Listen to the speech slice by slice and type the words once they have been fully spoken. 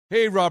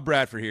Hey, Rob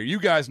Bradford here.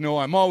 You guys know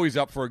I'm always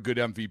up for a good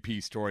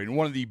MVP story, and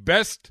one of the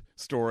best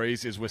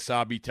stories is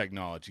Wasabi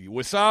Technology.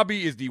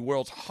 Wasabi is the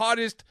world's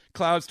hottest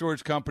cloud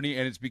storage company,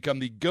 and it's become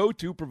the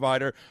go-to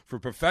provider for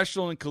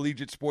professional and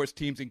collegiate sports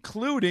teams,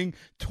 including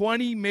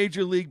 20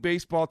 Major League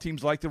Baseball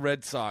teams like the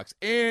Red Sox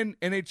and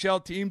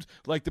NHL teams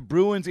like the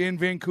Bruins and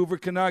Vancouver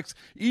Canucks.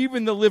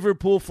 Even the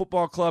Liverpool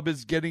Football Club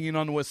is getting in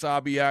on the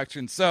Wasabi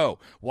action. So,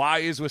 why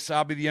is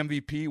Wasabi the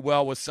MVP?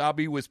 Well,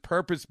 Wasabi was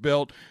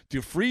purpose-built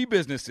to free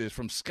businesses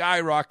from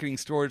skyrocketing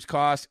storage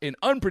costs and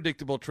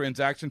unpredictable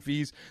transaction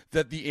fees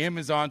that the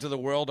Amazons of the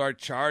world are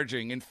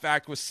charging. In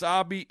fact,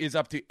 Wasabi is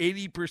up to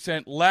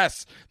 80%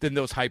 less than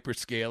those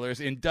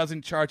hyperscalers and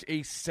doesn't charge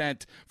a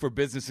cent for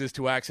businesses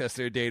to access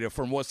their data.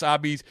 From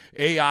Wasabi's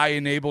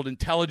AI-enabled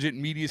intelligent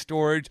media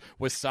storage,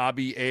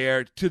 Wasabi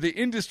Air, to the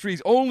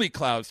industry's only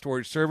cloud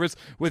storage service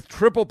with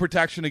triple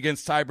protection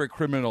against cyber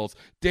criminals,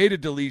 data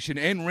deletion,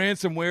 and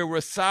ransomware,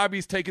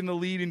 Wasabi's taken the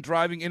lead in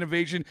driving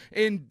innovation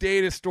in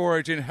data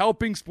storage and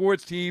helping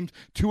sports teams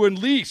to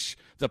unleash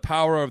the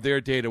power of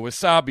their data.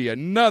 Wasabi,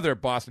 another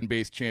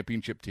Boston-based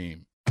championship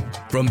team.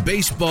 From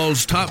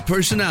baseball's top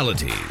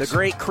personalities, the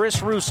great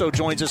Chris Russo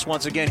joins us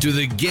once again, to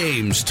the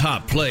game's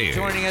top players.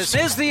 Joining us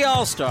is the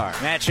All-Star,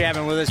 Matt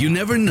Chapman with us. You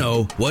never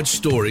know what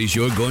stories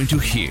you're going to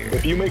hear.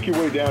 If you make your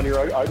way down here,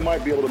 I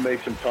might be able to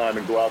make some time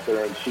and go out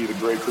there and see the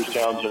great Chris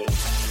Townsend.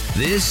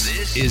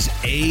 This is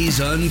A's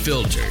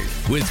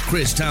Unfiltered with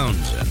Chris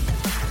Townsend.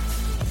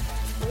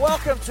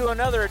 Welcome to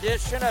another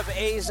edition of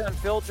A's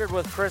Unfiltered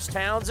with Chris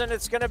Townsend.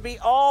 It's going to be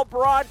all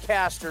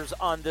broadcasters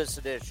on this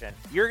edition.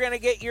 You're going to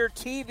get your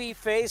TV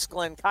face,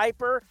 Glenn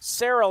Kuiper,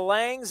 Sarah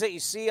Langs that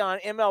you see on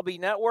MLB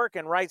Network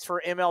and writes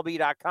for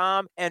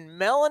MLB.com, and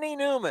Melanie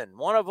Newman,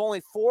 one of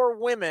only 4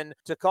 women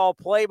to call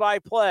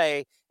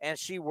play-by-play, and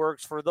she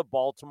works for the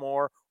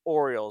Baltimore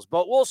Orioles.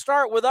 But we'll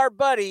start with our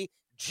buddy,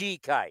 G.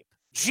 Kuip.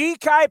 G.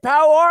 Kuip,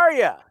 how are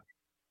you?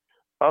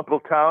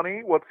 Uncle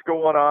Townie, what's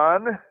going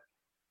on?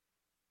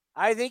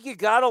 I think you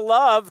got to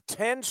love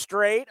 10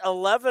 straight,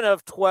 11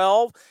 of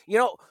 12. You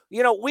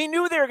know, we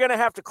knew they were going to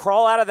have to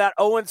crawl out of that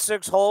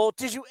 0-6 hole.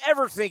 Did you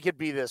ever think it'd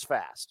be this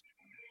fast?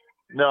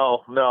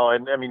 No.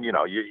 And I mean,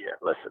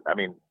 listen, I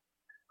mean,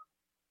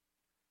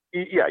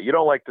 yeah, you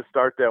don't like to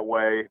start that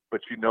way,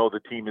 but you know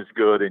the team is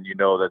good and you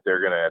know that they're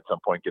going to at some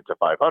point get to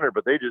 500,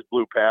 but they just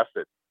blew past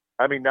it.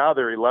 I mean, now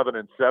they're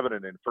 11-7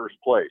 and in first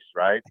place,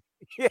 right?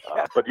 Yeah.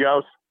 But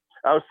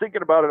I was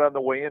thinking about it on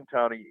the way in,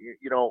 Townie.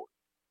 You know,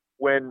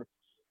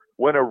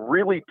 when a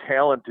really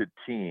talented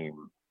team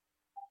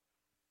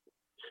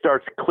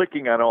starts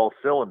clicking on all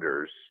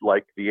cylinders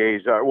like the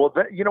A's are, well,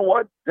 then, you know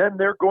what? Then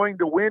they're going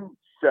to win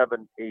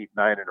 7, 8,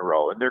 9 in a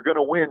row, and they're going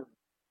to win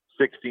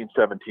 16,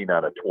 17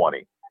 out of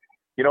 20.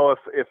 You know,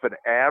 if an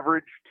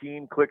average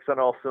team clicks on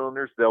all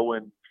cylinders, they'll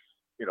win,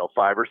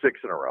 5 or 6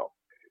 in a row.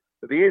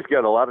 But the A's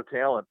got a lot of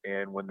talent,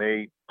 and when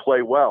they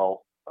play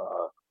well,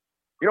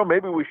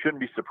 maybe we shouldn't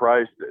be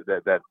surprised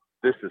that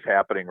this is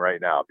happening right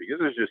now because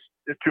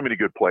there's too many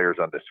good players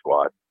on this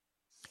squad.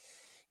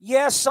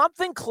 Yeah,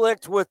 something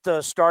clicked with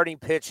the starting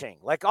pitching.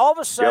 Like all of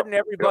a sudden,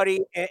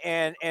 everybody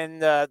and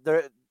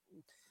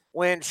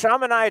when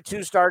Shamania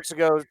 2 starts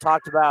ago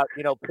talked about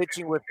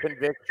pitching with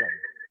conviction.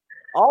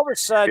 All of a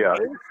sudden, 8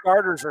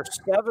 starters are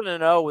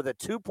 7-0 with a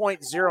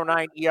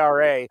 2.09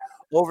 ERA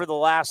over the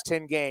last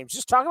 10 games.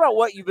 Just talk about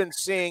what you've been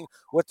seeing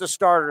with the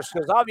starters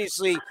because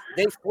obviously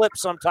they flip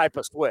some type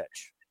of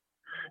switch.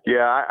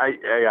 Yeah,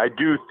 I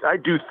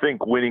do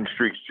think winning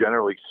streaks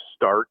generally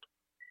start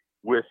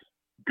with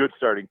good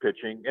starting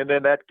pitching, and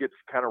then that gets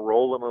kind of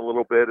rolling a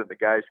little bit, and the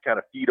guys kind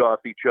of feed off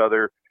each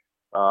other.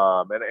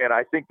 And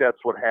I think that's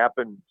what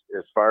happened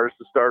as far as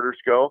the starters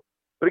go.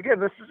 But again,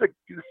 this is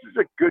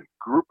a good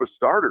group of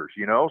starters,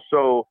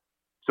 So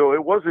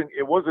it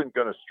wasn't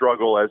going to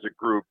struggle as a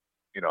group,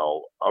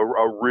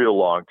 a real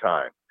long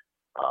time.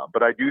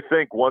 But I do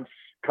think once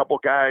a couple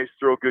guys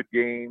throw good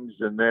games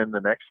and then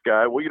the next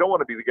guy, well, you don't want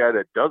to be the guy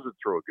that doesn't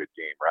throw a good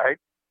game, right?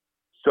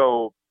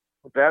 So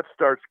that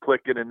starts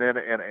clicking. And then,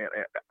 and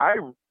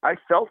I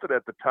felt it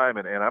at the time,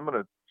 and I'm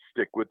going to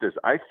stick with this.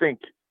 I think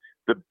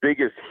the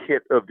biggest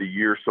hit of the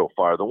year so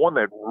far, the one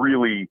that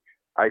really,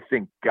 I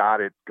think, got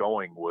it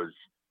going was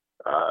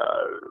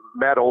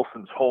Matt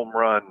Olson's home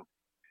run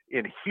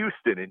in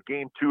Houston in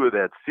Game 2 of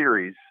that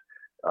series.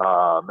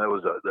 That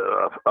was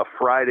a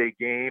Friday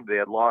game. They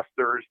had lost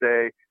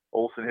Thursday.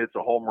 Olson hits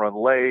a home run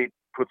late,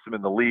 puts them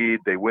in the lead.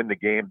 They win the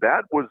game.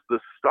 That was the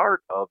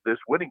start of this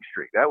winning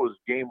streak. That was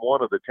Game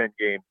 1 of the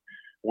 10-game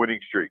winning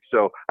streak.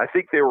 So I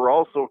think they were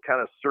also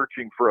kind of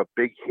searching for a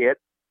big hit.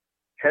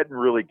 Hadn't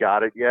really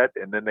got it yet,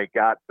 and then they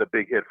got the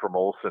big hit from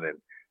Olson,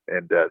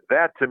 and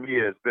that to me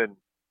has been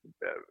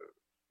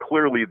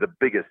clearly the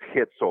biggest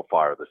hit so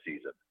far of the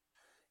season.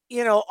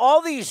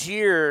 All these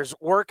years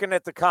working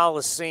at the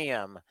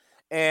Coliseum,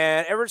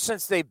 and ever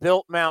since they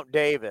built Mount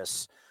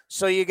Davis,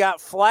 so you got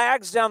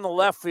flags down the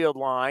left field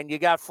line, you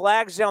got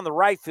flags down the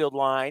right field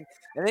line,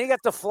 and then you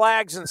got the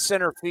flags in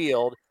center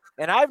field.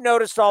 And I've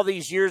noticed all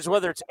these years,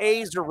 whether it's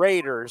A's or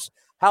Raiders,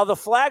 how the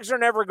flags are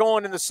never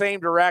going in the same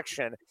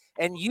direction.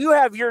 And you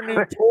have your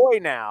new toy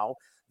now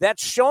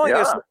that's showing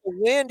us that the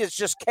wind is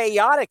just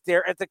chaotic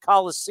there at the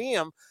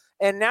Coliseum.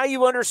 And now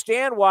you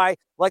understand why,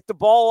 like the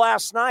ball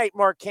last night,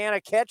 Mark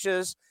Canha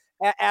catches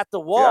at the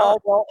wall. Yeah.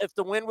 Well, if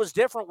the wind was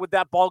different, would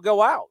that ball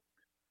go out?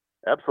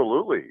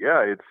 Absolutely.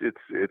 Yeah,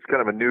 it's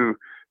kind of a new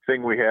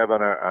thing we have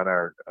on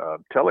our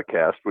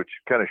telecast, which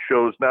kind of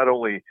shows not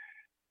only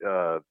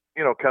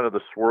kind of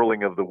the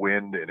swirling of the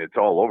wind, and it's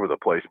all over the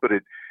place, but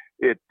it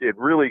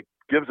really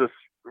gives us,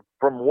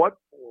 from what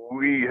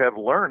we have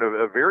learned,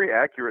 a very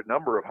accurate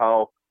number of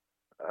how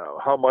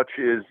much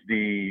is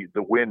the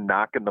wind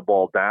knocking the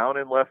ball down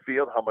in left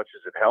field, how much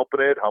is it helping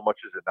it, how much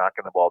is it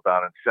knocking the ball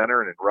down in center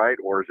and in right,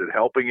 or is it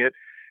helping it?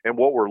 And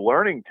what we're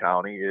learning,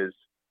 Townie, is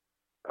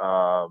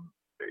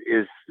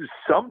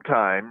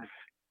sometimes,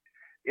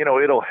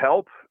 it'll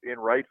help in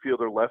right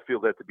field or left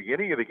field at the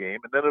beginning of the game,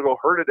 and then it'll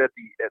hurt it at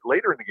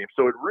later in the game.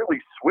 So it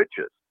really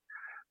switches.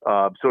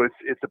 So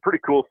it's a pretty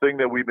cool thing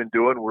that we've been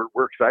doing.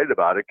 We're excited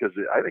about it because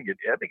I think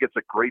it's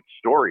a great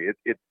story.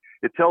 It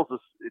tells a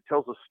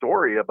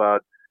story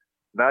about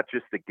not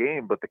just the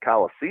game but the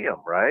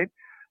Coliseum, right?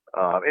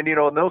 And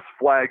and those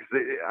flags,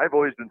 I've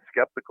always been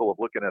skeptical of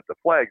looking at the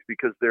flags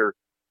because they're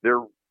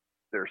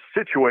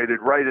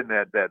situated right in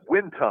that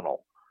wind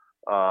tunnel.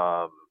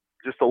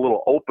 Just a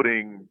little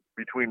opening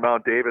between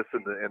Mount Davis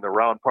and the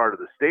round part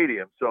of the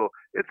stadium. So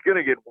it's going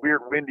to get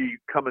weird windy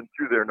coming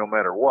through there no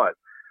matter what.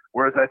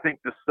 Whereas I think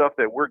the stuff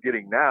that we're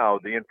getting now,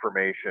 the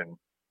information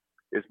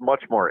is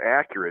much more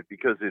accurate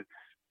because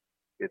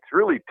it's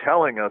really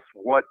telling us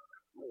what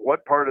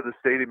part of the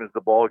stadium is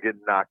the ball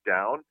getting knocked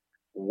down,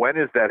 when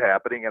is that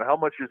happening, and how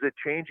much is it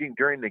changing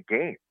during the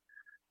game.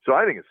 So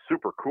I think it's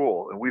super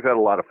cool, and we've had a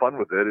lot of fun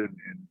with it, and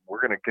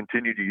we're going to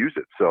continue to use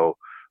it. So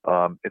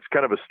it's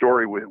kind of a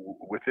story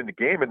within the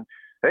game. And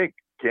hey,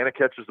 Canha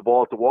catches the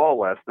ball at the wall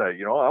last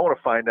night. I want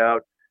to find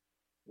out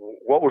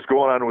what was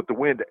going on with the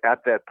wind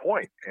at that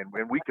point, and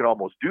we can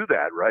almost do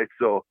that, right?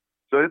 So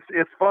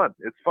it's fun.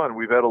 It's fun.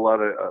 We've had a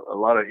lot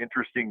of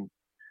interesting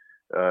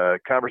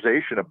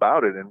conversation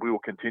about it, and we will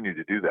continue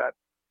to do that.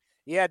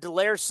 Yeah,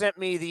 Delaire sent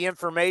me the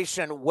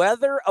information.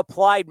 Weather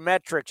Applied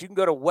Metrics. You can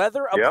go to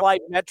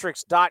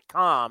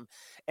weatherappliedmetrics.com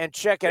and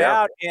check it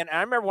out. And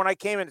I remember when I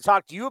came in to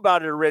talk to you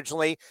about it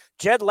originally,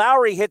 Jed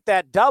Lowry hit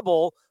that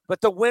double, but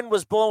the wind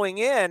was blowing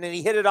in, and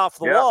he hit it off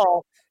the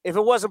wall. If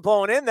it wasn't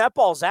blowing in, that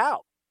ball's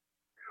out.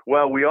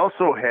 Well, we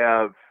also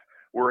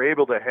we're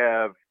able to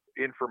have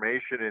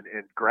information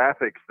and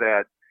graphics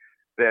that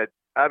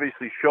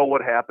obviously show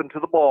what happened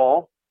to the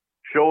ball,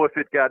 show if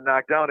it got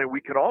knocked down, and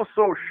we can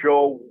also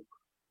show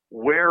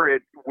where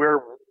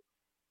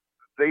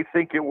they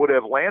think it would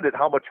have landed,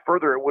 how much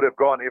further it would have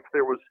gone if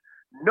there was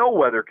no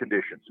weather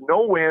conditions,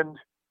 no wind,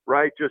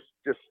 right? Just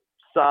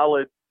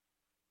solid,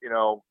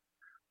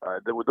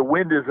 the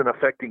wind isn't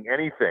affecting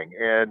anything.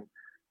 And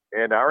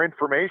our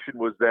information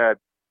was that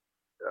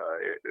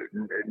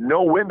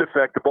no wind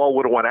effect, the ball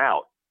would have went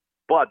out.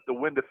 But the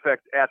wind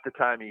effect at the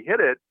time he hit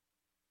it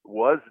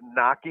was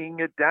knocking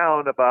it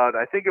down about,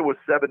 I think it was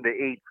 7 to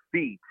 8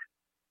 feet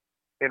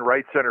in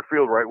right center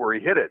field, right where he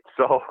hit it.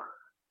 So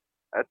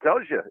that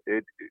tells you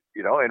it,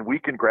 and we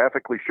can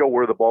graphically show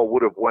where the ball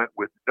would have went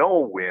with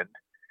no wind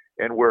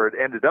and where it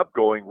ended up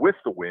going with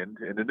the wind.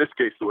 And in this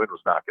case, the wind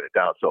was knocking it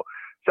down. So it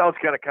sounds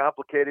kind of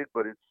complicated,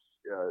 but it's,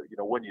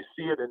 when you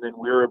see it and then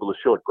we're able to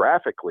show it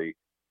graphically,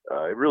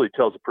 it really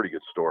tells a pretty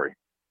good story.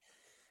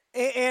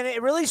 And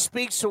it really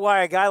speaks to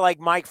why a guy like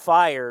Mike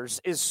Fiers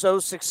is so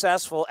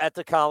successful at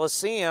the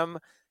Coliseum.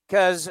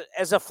 Because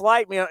as a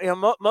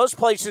most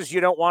places you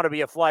don't want to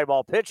be a fly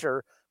ball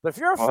pitcher, but if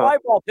you're a fly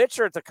ball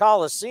pitcher at the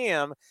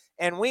Coliseum,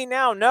 and we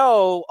now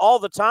know all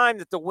the time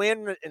that the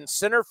wind in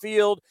center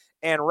field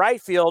and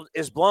right field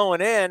is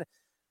blowing in,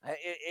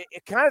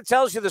 it kind of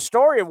tells you the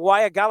story of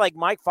why a guy like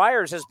Mike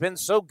Fiers has been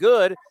so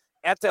good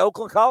at the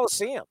Oakland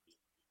Coliseum.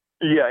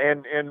 Yeah,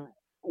 and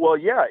well,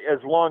 yeah,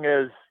 as long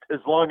as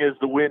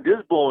the wind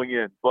is blowing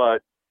in,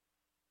 but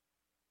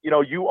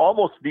you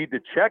almost need to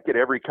check it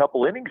every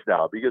couple innings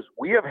now, because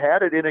we have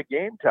had it in a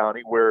game,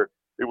 Townie, where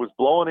it was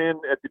blowing in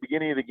at the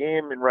beginning of the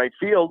game in right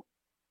field,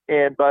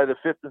 and by the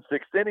 5th and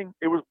 6th inning,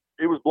 it was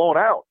blown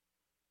out.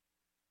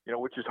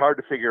 Which is hard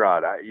to figure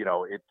out. I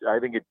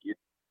think it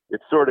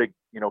sort of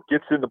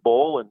gets in the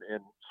bowl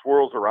and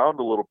swirls around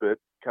a little bit,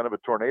 kind of a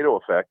tornado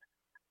effect.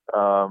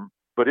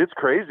 But it's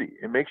crazy.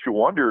 It makes you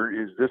wonder: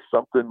 is this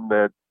something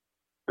that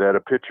a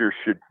pitcher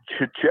should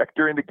check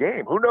during the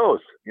game? Who knows?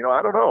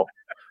 I don't know.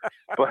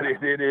 But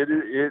it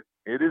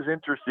is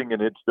interesting,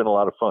 and it's been a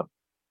lot of fun.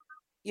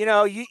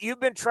 You've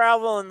been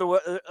traveling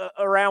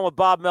around with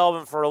Bob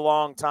Melvin for a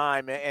long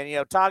time,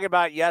 and talking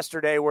about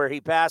yesterday where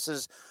he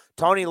passes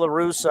Tony La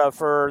Russa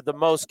for the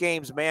most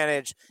games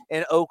managed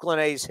in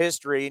Oakland A's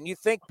history. And you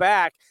think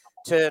back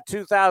to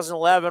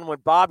 2011 when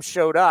Bob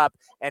showed up,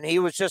 and he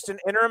was just an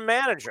interim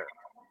manager.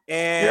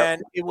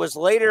 And It was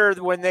later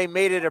when they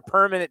made it a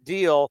permanent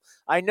deal.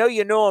 I know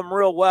you know him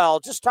real well.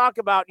 Just talk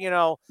about,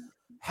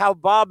 how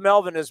Bob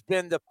Melvin has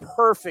been the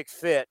perfect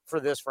fit for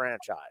this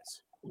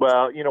franchise.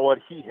 Well, you know what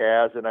he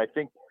has, and I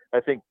think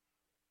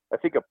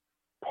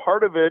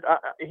part of it,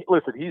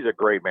 listen, he's a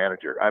great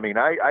manager. I mean,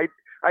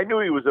 I knew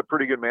he was a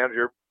pretty good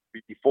manager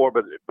before,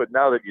 but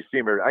now that you see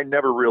him, I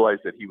never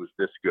realized that he was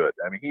this good.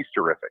 I mean, he's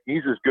terrific.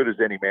 He's as good as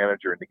any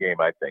manager in the game,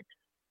 I think.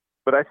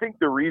 But I think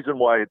the reason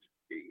why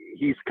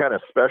he's kind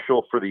of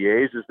special for the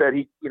A's is that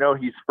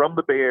he's from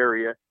the Bay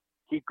Area.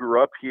 He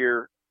grew up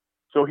here,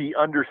 so he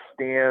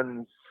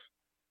understands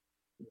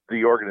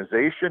the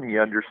organization. He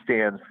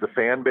understands the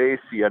fan base.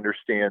 He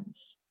understands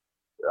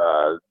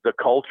the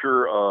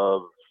culture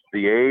of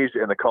the A's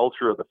and the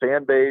culture of the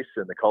fan base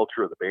and the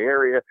culture of the Bay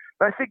Area.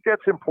 And I think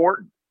that's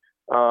important.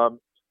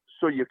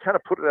 So you kind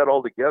of put that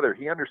all together.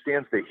 He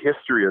understands the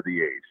history of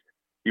the A's.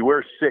 He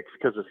wears 6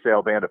 because of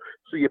Sal Bando.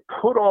 So you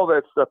put all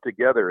that stuff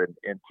together,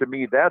 and to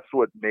me, that's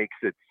what makes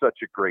it such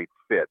a great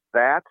fit.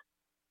 That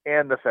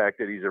and the fact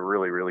that he's a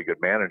really, really good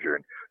manager.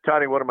 And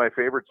Tony, one of my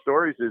favorite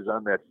stories is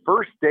on that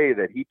first day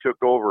that he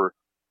took over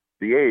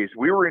the A's,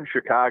 we were in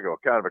Chicago,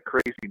 kind of a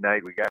crazy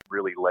night. We got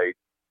really late.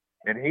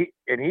 And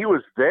he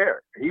was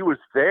there. He was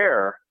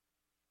there,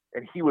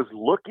 and he was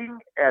looking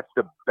at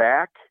the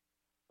back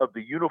of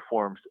the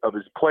uniforms of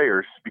his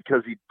players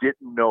because he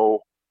didn't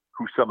know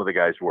who some of the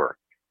guys were.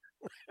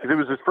 Because it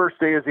was his first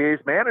day as the A's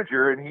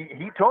manager, and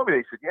he told me,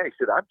 he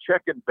said, I'm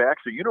checking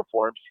backs of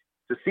uniforms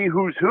to see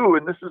who's who,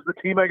 and this is the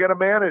team I got to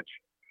manage.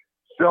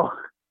 So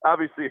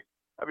obviously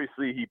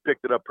he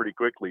picked it up pretty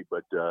quickly,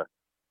 but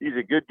he's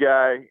a good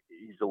guy.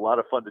 He's a lot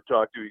of fun to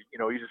talk to.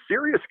 He's a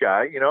serious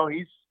guy.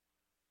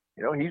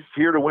 He's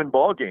here to win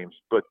ball games,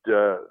 but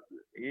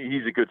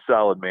he's a good,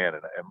 solid man,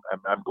 and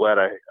I'm glad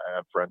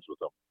I'm friends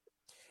with him.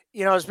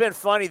 It's been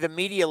funny. The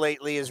media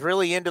lately is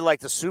really into like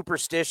the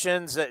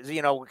superstitions,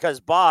 because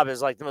Bob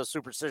is like the most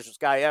superstitious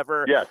guy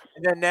ever. Yes.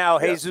 And then now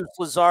Jesus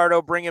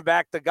Luzardo bringing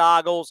back the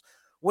goggles.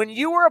 When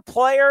you were a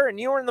player and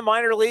you were in the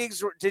minor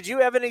leagues, did you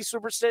have any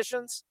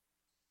superstitions?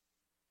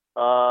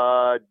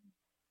 No,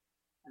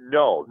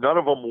 none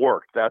of them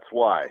worked. That's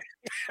why.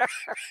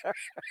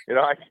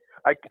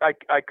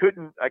 I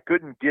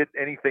couldn't get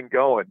anything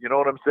going. You know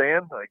what I'm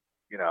saying? Like,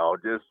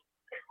 just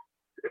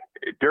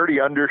dirty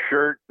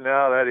undershirt.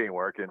 No, that ain't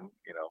working.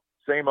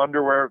 Same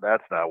underwear.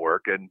 That's not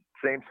working.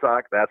 Same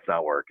sock. That's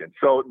not working.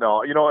 So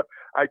no, you know what?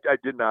 I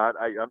did not.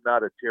 I'm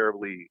not a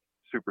terribly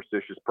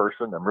superstitious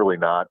person. I'm really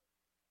not.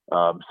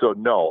 So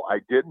no, I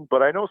didn't,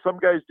 but I know some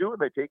guys do, and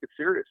they take it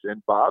serious.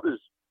 And Bob is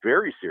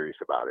very serious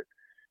about it.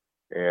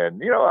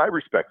 And, I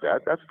respect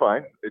that. That's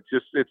fine.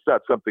 It's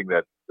not something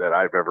that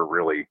I've ever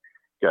really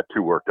got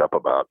too worked up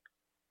about.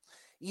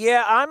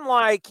 Yeah, I'm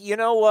like, you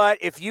know what?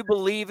 If you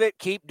believe it,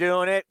 keep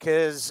doing it.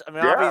 Because,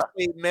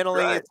 obviously,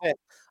 mentally, right. It's it.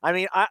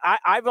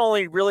 I've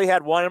only really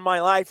had one in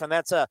my life, and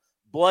that's a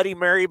Bloody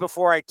Mary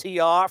before I tee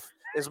off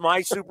is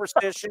my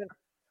superstition.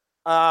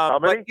 How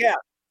many? But yeah,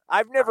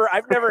 I've never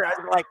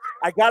like,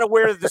 I got to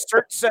wear the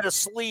certain set of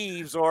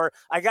sleeves, or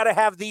I got to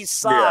have these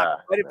socks. Yeah.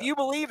 But if you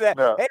believe that,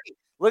 No. hey,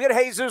 look at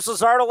Jesus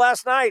Luzardo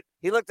last night.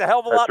 He looked a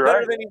hell of a lot That's right.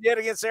 better than he did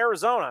against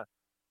Arizona.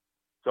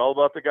 It's all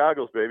about the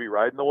goggles, baby.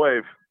 Riding the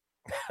wave.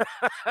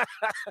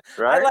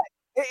 Right?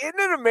 Isn't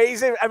it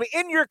amazing?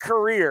 In your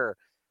career,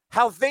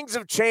 how things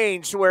have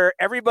changed where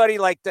everybody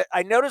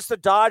I noticed the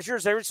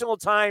Dodgers every single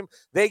time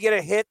they get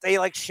a hit, they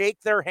shake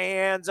their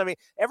hands.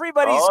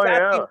 Everybody's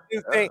got these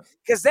new things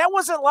because that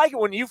wasn't like it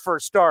when you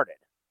first started.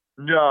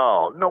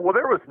 No. Well,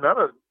 there was none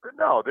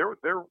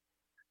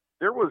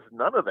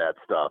of that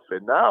stuff.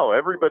 And now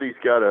everybody's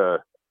got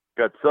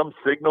some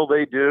signal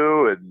they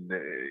do. And,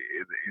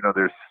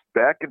 there's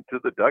back into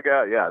the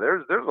dugout. Yeah,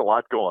 there's a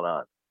lot going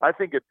on. I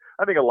think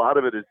a lot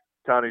of it is,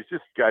 Tony, it's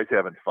just guys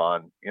having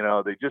fun.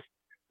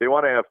 They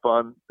want to have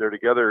fun. They're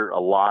together a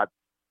lot,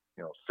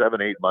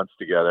 7-8 months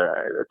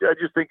together. I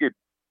just think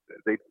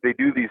they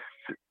do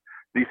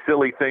these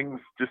silly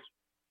things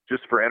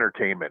just for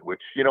entertainment,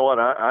 which, you know what,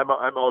 I'm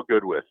all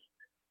good with.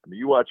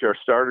 You watch our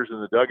starters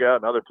in the dugout,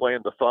 and now they're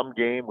playing the thumb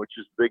game, which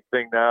is a big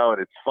thing now,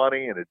 and it's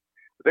funny, and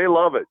they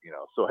love it,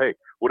 So, hey,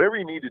 whatever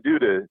you need to do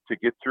to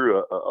get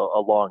through a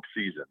long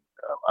season,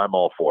 I'm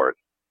all for it.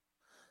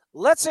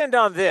 Let's end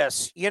on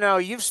this.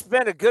 You've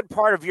spent a good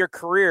part of your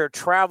career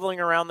traveling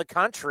around the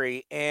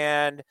country,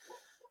 and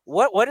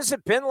what has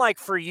it been like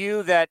for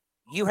you that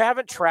you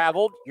haven't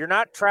traveled? You're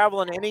not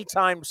traveling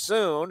anytime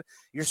soon.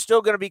 You're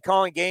still going to be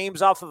calling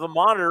games off of a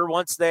monitor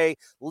once they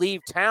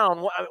leave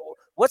town.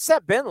 What's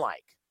that been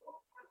like?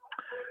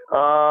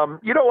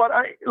 You know what?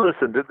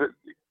 Listen,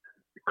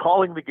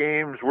 calling the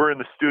games, we're in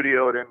the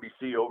studio at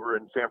NBC over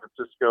in San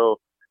Francisco.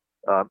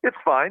 It's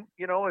fine.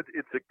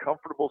 It's a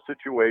comfortable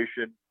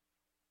situation.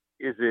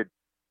 Is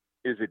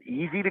it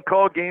easy to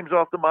call games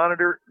off the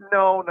monitor?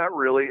 No, not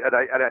really. And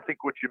I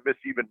think what you miss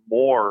even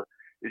more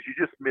is you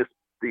just miss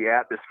the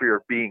atmosphere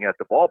of being at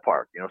the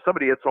ballpark.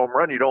 Somebody hits home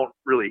run, you don't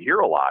really hear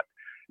a lot,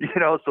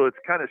 so it's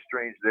kind of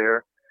strange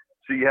there.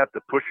 So you have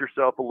to push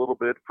yourself a little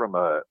bit from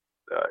a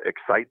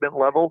excitement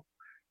level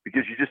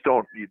because you just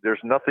don't,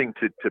 there's nothing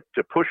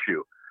to push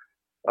you.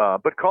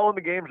 But calling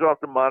the games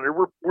off the monitor,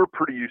 we're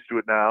pretty used to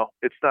it now.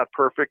 It's not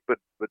perfect, but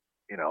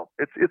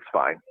it's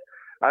fine.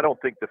 I don't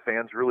think the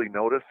fans really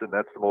notice, and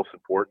that's the most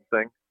important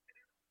thing.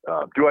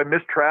 Do I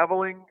miss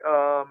traveling?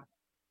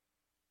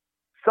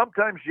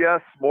 Sometimes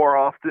yes, more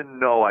often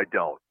no, I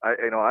don't.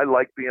 I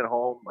like being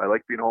home. I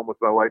like being home with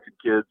my wife and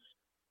kids.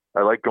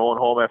 I like going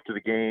home after the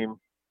game.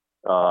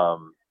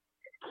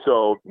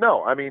 So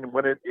no, I mean,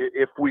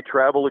 if we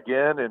travel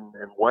again and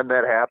when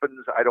that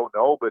happens, I don't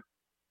know, but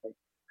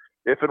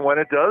if and when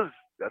it does,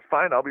 that's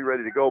fine. I'll be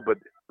ready to go.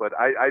 But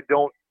I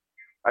don't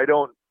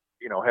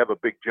have a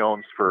big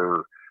Jones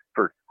for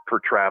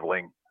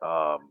traveling.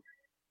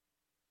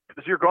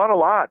 Because you're gone a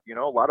lot,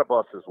 a lot of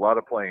buses, a lot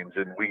of planes,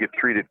 and we get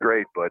treated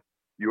great, but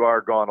you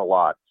are gone a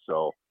lot.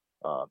 So,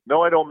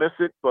 no, I don't miss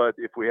it, but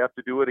if we have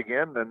to do it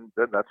again, then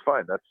that's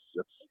fine. That's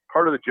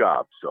part of the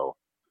job. So,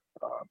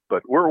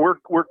 but we're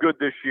good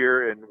this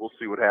year, and we'll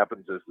see what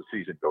happens as the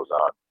season goes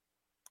on.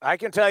 I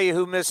can tell you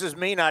who misses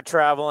me not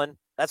traveling.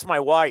 That's my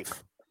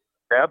wife.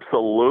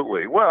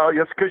 Absolutely. Well,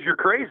 yes, because you're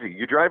crazy.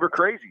 You drive her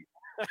crazy.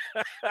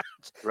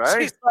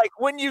 Right? She's like,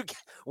 when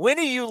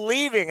are you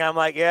leaving? I'm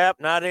like,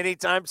 yep, not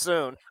anytime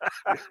soon.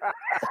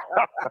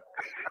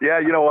 Yeah,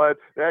 you know what?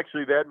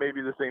 Actually, that may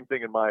be the same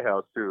thing in my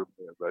house too.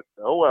 But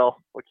oh well,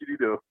 what can you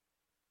do?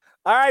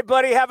 All right,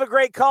 buddy. Have a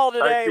great call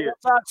today. We'll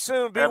talk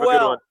soon. Be Have well. A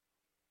good one.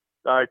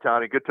 All right,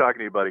 Tony. Good talking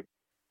to you, buddy.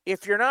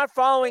 If you're not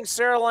following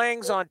Sarah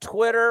Langs on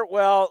Twitter,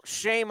 well,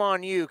 shame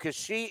on you, because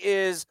she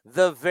is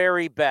the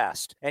very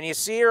best. And you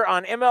see her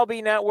on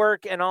MLB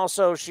Network, and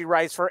also she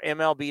writes for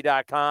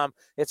MLB.com.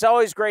 It's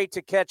always great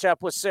to catch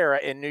up with Sarah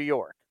in New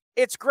York.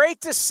 It's great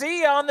to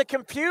see you on the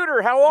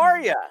computer. How are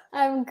you?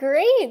 I'm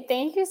great.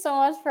 Thank you so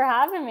much for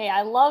having me.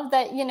 I love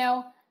that,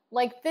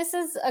 this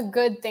is a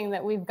good thing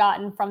that we've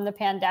gotten from the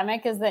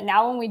pandemic, is that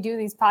now when we do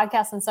these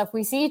podcasts and stuff,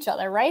 we see each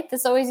other, right?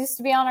 This always used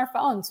to be on our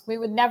phones. We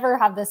would never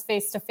have this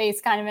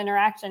face-to-face kind of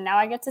interaction. Now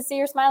I get to see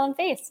your smiling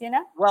face,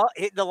 Well,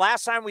 the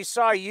last time we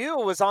saw you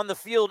was on the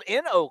field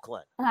in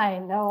Oakland. I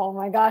know. Oh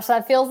my gosh.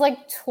 That feels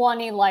like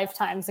 20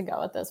 lifetimes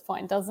ago at this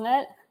point, doesn't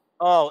it?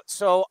 Oh,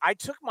 so I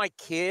took my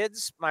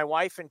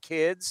wife and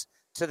kids,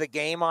 to the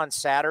game on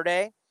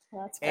Saturday.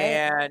 That's great.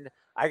 And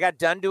I got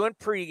done doing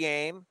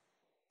pregame.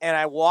 And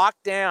I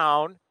walked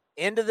down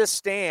into the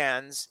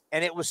stands,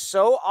 and it was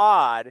so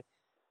odd.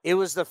 It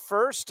was the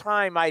first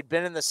time I'd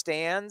been in the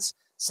stands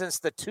since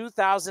the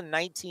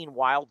 2019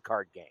 wild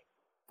card game.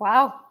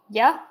 Wow.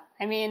 Yeah.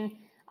 I mean,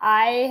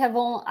 I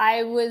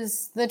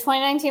was the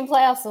 2019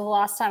 playoffs was the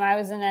last time I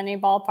was in any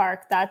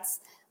ballpark.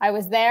 I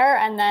was there,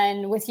 and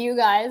then with you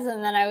guys,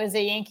 and then I was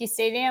at Yankee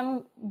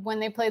Stadium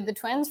when they played the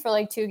Twins for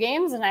like 2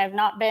 games, and I have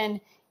not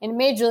been in a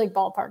major league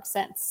ballpark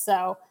since.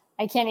 So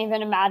I can't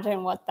even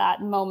imagine what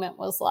that moment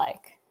was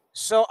like.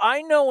 So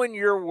I know in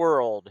your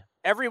world,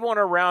 everyone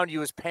around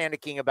you is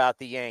panicking about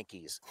the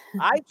Yankees.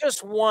 I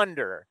just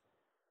wonder,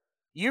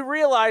 you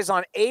realize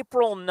on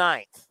April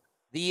 9th,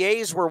 the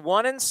A's were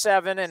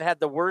 1-7 and had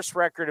the worst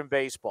record in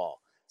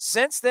baseball.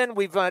 Since then,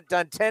 we've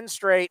done 10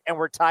 straight, and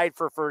we're tied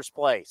for first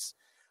place.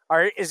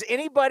 Is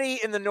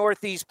anybody in the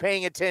Northeast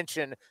paying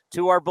attention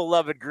to our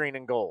beloved green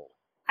and gold?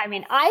 I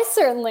mean, I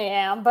certainly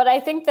am, but I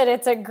think that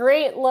it's a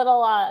great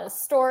little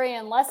story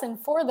and lesson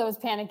for those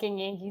panicking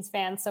Yankees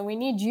fans. So we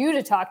need you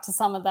to talk to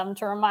some of them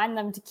to remind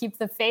them to keep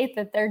the faith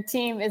that their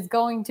team is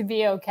going to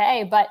be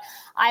okay. But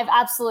I've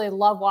absolutely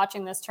loved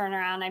watching this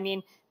turnaround. I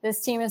mean,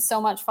 this team is so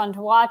much fun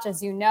to watch,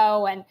 as you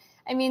know, and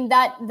I mean,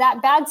 that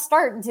bad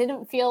start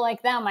didn't feel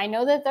like them. I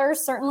know that there are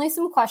certainly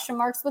some question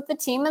marks with the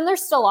team, and there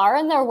still are,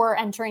 and there were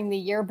entering the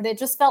year, but it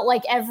just felt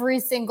like every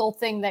single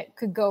thing that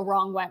could go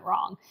wrong went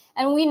wrong.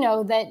 And we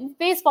know that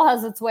baseball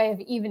has its way of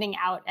evening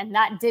out, and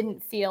that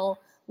didn't feel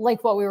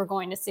like what we were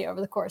going to see over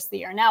the course of the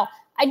year. Now,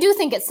 I do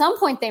think at some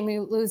point they may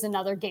lose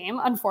another game,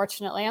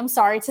 unfortunately. I'm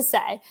sorry to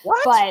say.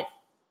 What? But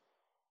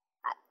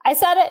I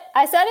said it.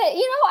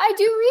 I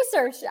do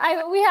research.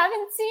 We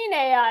haven't seen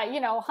a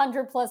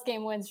 100+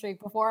 game win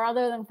streak before,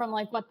 other than from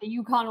the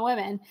Yukon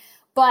women.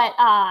 But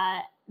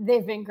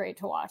they've been great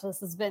to watch.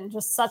 This has been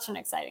just such an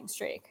exciting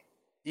streak.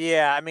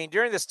 Yeah, I mean,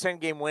 during this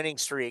 10-game winning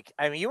streak,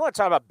 I mean, you want to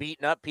talk about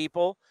beating up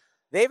people?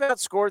 They've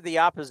outscored the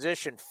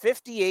opposition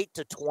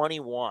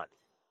 58-21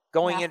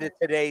 going into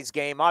today's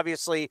game.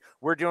 Obviously,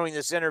 we're doing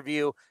this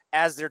interview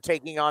as they're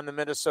taking on the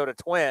Minnesota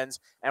Twins,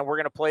 and we're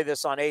going to play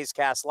this on A's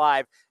Cast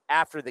Live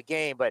after the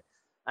game. But,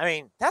 I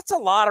mean, that's a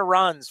lot of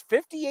runs.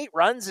 58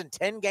 runs in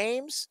 10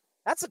 games?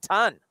 That's a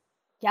ton.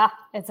 Yeah,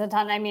 it's a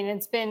ton. I mean,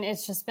 it's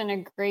just been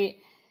a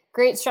great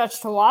stretch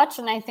to watch.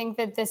 And I think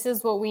that this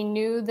is what we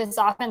knew this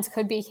offense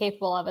could be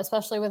capable of,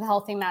 especially with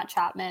healthy Matt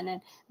Chapman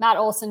and Matt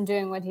Olson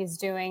doing what he's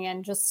doing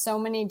and just so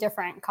many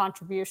different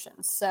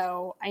contributions.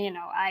 So,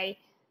 I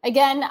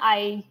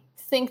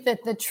think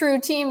that the true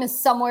team is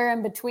somewhere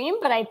in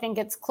between, but I think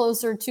it's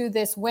closer to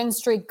this win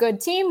streak good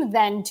team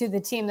than to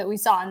the team that we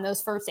saw in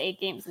those first 8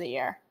 games of the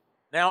year.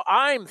 Now,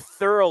 I'm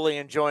thoroughly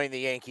enjoying the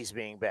Yankees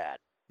being bad.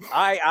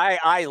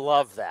 I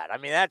love that. I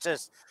mean,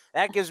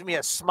 that gives me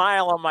a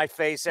smile on my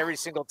face every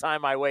single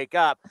time I wake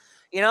up.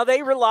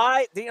 They're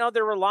relying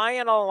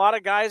on a lot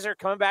of guys that are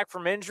coming back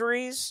from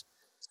injuries,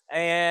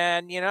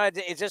 and,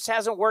 it just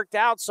hasn't worked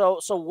out. So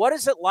what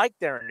is it like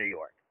there in New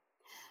York?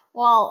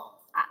 Well,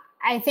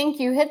 I think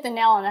you hit the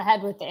nail on the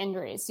head with the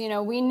injuries. You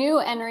know, we knew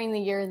entering the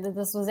year that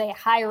this was a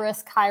high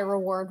risk, high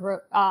reward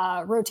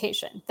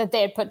rotation that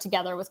they had put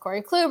together with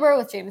Corey Kluber,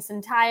 with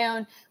Jameson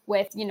Taillon,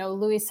 with, you know,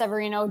 Luis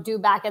Severino due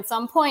back at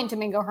some point.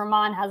 Domingo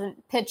Germán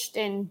hasn't pitched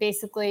in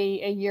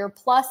basically a year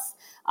plus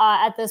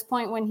at this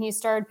point when he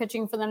started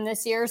pitching for them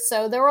this year.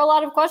 So there were a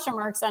lot of question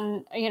marks.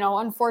 And, you know,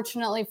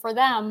 unfortunately for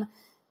them,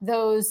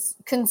 those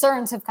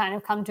concerns have kind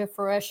of come to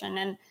fruition.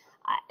 And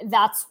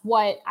that's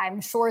what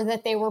I'm sure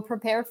that they were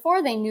prepared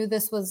for. They knew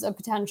this was a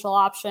potential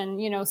option,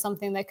 you know,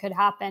 something that could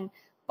happen.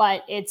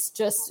 But it's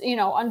just, you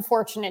know,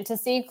 unfortunate to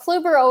see.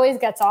 Kluber always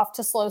gets off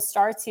to slow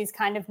starts. He's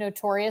kind of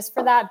notorious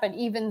for that. But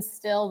even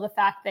still, the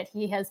fact that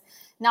he has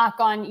not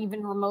gone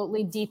even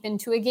remotely deep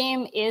into a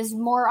game is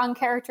more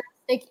uncharacteristic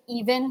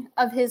even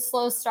of his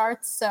slow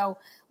starts. So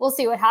we'll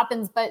see what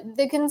happens. But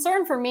the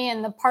concern for me,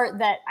 and the part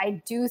that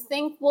I do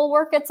think will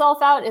work itself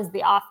out, is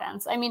the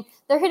offense. I mean,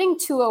 they're hitting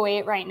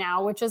 .208 right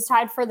now, which is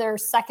tied for their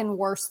second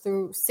worst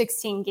through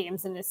 16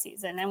 games in this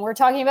season. And we're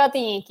talking about the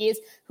Yankees,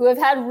 who have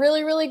had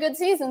really, really good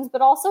seasons,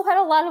 but also had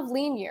a lot of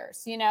lean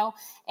years, you know.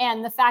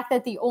 And the fact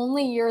that the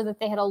only year that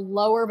they had a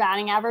lower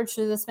batting average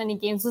through this many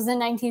games was in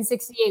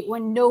 1968,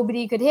 when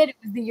nobody could hit. It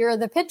was the year of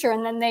the pitcher,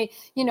 and then they,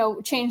 you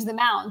know, changed the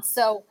mound.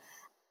 So,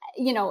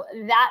 you know,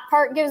 that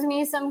part gives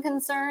me some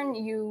concern.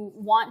 You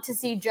want to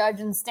see Judge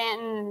and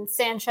Stanton and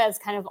Sanchez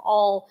kind of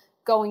all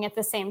going at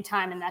the same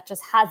time, and that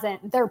just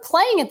hasn't. They're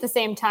playing at the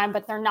same time,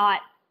 but they're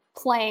not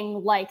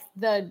playing like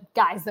the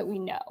guys that we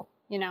know,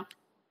 you know.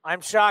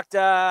 I'm shocked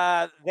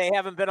they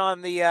haven't been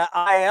on the IL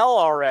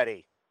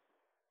already.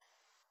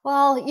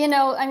 Well, you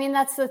know, I mean,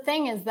 that's the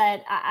thing, is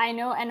that I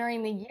know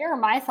entering the year,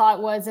 my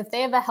thought was if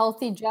they have a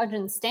healthy Judge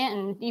and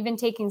Stanton, even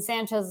taking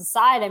Sanchez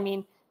aside, I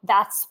mean,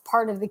 that's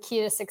part of the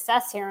key to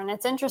success here. And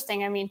it's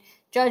interesting. I mean,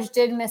 Judge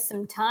did miss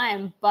some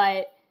time,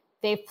 but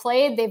they've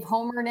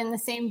homered in the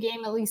same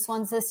game at least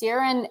once this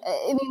year. And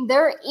I mean,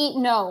 they're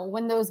 8-0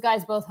 when those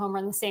guys both homer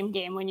in the same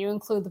game, when you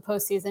include the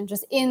postseason,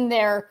 just in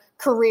their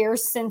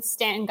careers since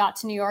Stanton got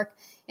to New York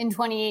in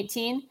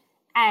 2018.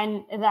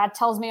 And that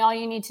tells me all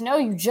you need to know.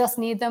 You just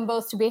need them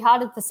both to be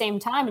hot at the same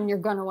time, and you're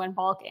going to win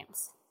ball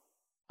games.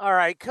 All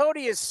right.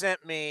 Cody has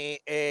sent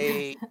me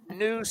a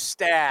new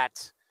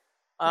stat.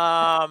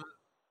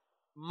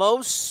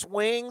 Most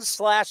swings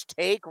 /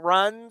 take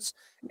runs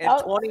in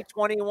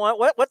 2021.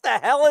 What the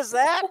hell is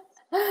that?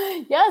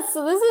 Yes,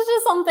 so this is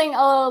just something,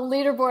 a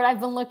leaderboard I've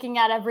been looking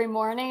at every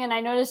morning, and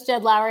I noticed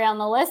Jed Lowry on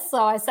the list,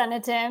 so I sent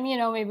it to him. You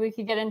know, maybe we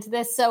could get into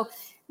this. So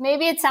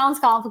maybe it sounds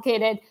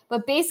complicated,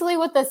 but basically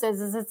what this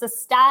is it's a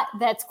stat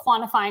that's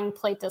quantifying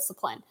plate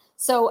discipline.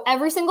 So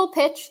every single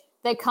pitch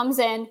that comes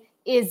in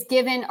is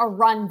given a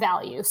run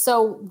value.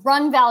 So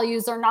run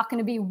values are not going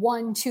to be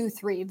 1, 2,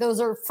 3. Those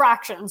are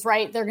fractions,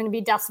 right? They're going to be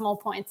decimal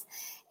points.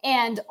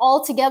 And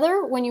all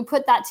together, when you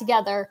put that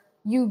together,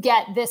 you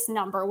get this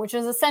number, which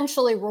is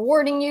essentially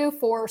rewarding you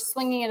for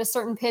swinging at a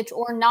certain pitch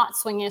or not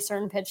swinging a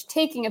certain pitch,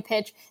 taking a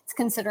pitch. It's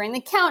considering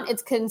the count.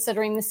 It's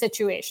considering the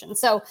situation.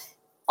 So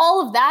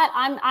all of that,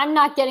 I'm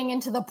not getting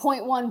into the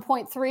 0.1,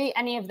 0.3,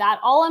 any of that.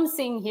 All I'm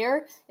seeing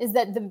here is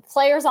that the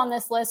players on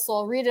this list, so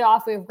I'll read it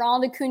off. We have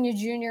Ronald Acuna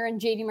Jr.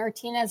 and JD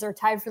Martinez are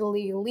tied for the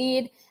league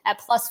lead at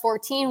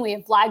 +14. We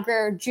have Vlad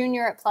Guerrero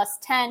Jr. at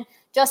 +10,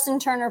 Justin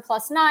Turner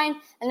 +9,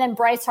 and then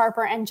Bryce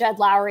Harper and Jed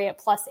Lowry at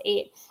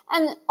 +8.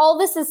 And all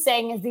this is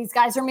saying is these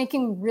guys are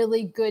making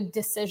really good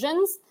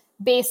decisions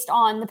based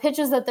on the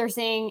pitches that they're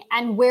seeing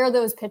and where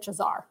those pitches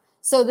are.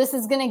 So this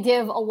is going to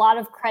give a lot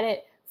of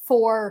credit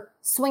for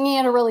swinging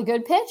at a really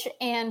good pitch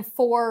and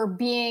for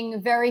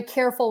being very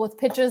careful with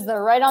pitches that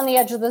are right on the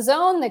edge of the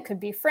zone that could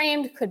be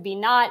framed, could be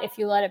not, if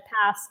you let it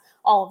pass,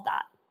 all of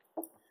that.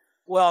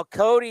 Well,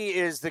 Cody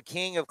is the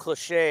king of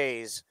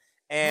cliches,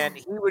 and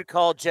he would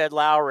call Jed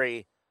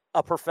Lowry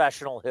a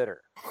professional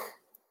hitter.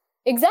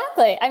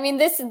 Exactly. I mean,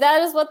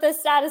 that is what this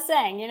stat is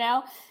saying, you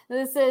know?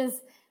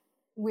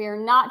 We're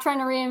not trying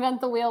to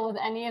reinvent the wheel with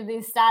any of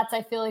these stats.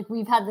 I feel like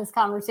we've had this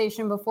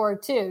conversation before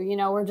too. You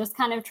know, we're just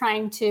kind of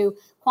trying to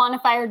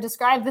quantify or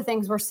describe the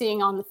things we're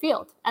seeing on the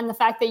field. And the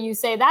fact that you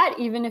say that,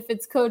 even if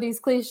it's Cody's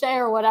cliche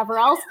or whatever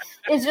else,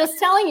 is just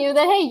telling you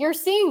that, hey, you're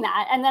seeing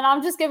that. And then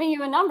I'm just giving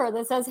you a number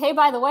that says, hey,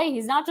 by the way,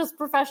 he's not just a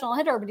professional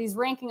hitter, but he's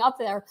ranking up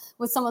there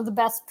with some of the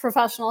best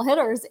professional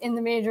hitters in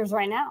the majors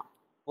right now.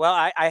 Well,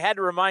 I had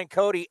to remind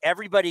Cody,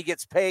 everybody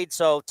gets paid,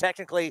 so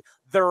technically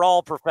they're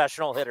all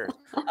professional hitters.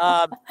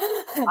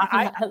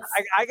 I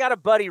got a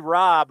buddy,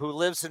 Rob, who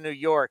lives in New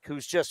York,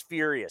 who's just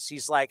furious.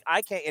 He's like,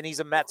 I can't, and he's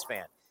a Mets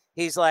fan.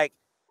 He's like,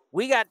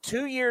 we got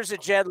 2 years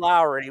of Jed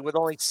Lowry with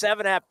only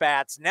 7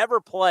 at-bats, never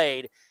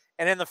played,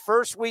 and in the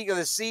first week of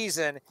the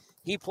season,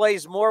 he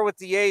plays more with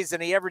the A's than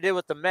he ever did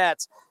with the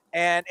Mets.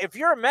 And if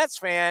you're a Mets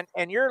fan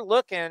and you're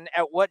looking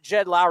at what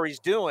Jed Lowry's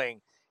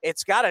doing,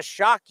 it's got to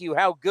shock you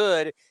how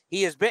good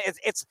he has been.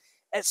 It's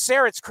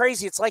Sarah, it's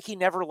crazy. It's like he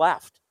never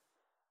left.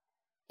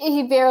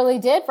 He barely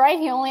did, right?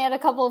 He only had a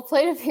couple of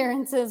plate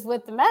appearances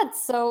with the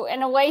Mets. So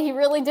in a way, he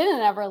really didn't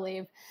ever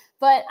leave.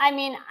 But I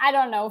mean, I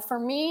don't know. For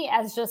me,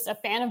 as just a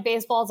fan of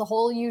baseball as a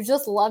whole, you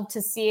just love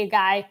to see a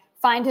guy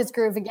find his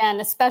groove again,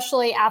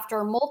 especially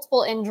after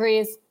multiple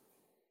injuries,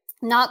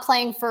 not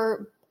playing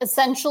for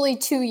essentially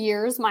 2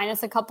 years,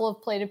 minus a couple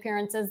of plate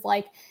appearances.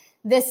 Like,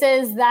 this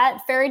is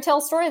that fairy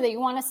tale story that you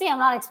want to see. I'm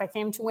not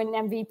expecting him to win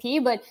an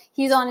MVP, but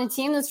he's on a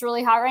team that's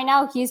really hot right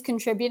now. He's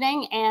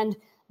contributing, and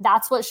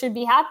that's what should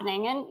be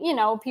happening. And, you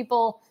know,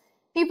 people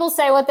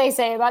say what they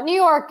say about New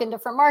York and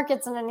different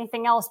markets and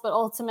anything else, but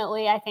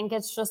ultimately I think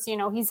it's just, you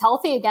know, he's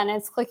healthy again.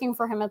 It's clicking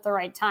for him at the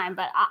right time,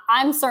 but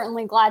I'm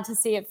certainly glad to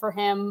see it for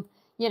him.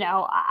 You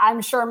know,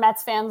 I'm sure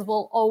Mets fans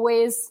will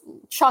always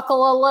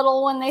chuckle a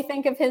little when they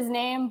think of his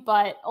name,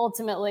 but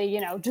ultimately,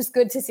 you know, just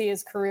good to see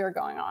his career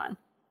going on.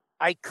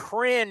 I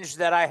cringe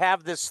that I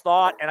have this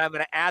thought, and I'm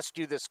going to ask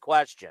you this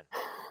question,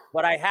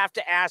 but I have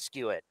to ask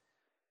you it.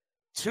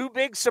 Two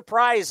big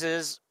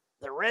surprises,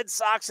 the Red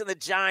Sox and the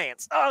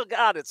Giants. Oh,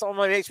 God, it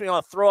almost makes me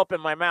want to throw up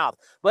in my mouth.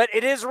 But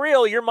it is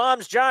real. Your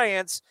mom's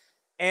Giants.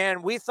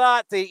 And we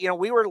thought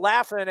we were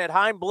laughing at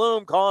Chaim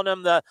Bloom calling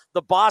them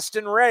the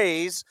Boston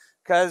Rays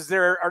because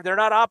they're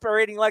not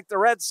operating like the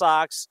Red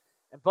Sox.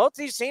 And both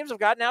these teams have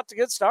gotten out to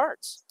good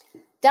starts.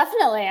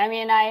 Definitely. I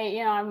mean,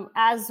 I'm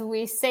as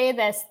we say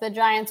this, the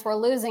Giants were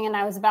losing, and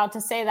I was about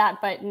to say that,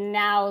 but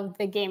now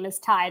the game is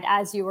tied.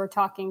 As you were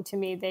talking to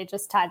me, they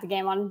just tied the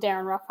game on a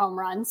Darren Ruff home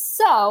run.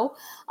 So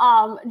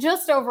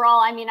just overall,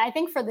 I mean, I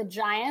think for the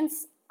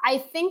Giants, I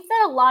think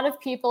that a lot of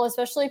people,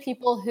 especially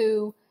people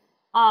who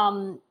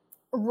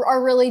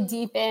are really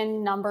deep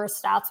in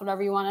numbers, stats,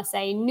 whatever you want to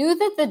say, knew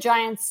that the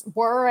Giants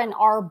were and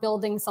are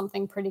building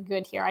something pretty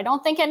good here. I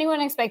don't think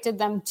anyone expected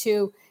them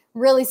to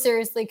really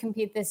seriously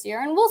compete this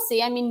year. And we'll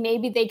see. I mean,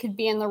 maybe they could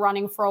be in the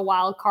running for a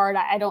wild card.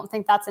 I don't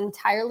think that's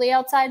entirely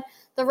outside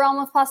the realm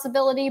of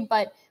possibility.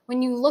 But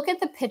when you look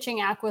at the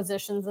pitching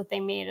acquisitions that they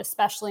made,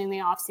 especially in the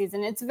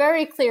offseason, it's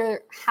very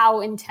clear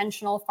how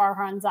intentional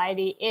Farhan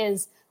Zaidi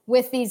is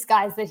with these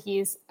guys that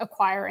he's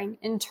acquiring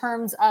in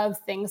terms of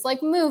things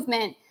like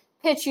movement,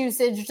 pitch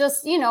usage,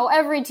 just, you know,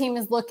 every team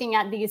is looking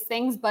at these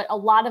things. But a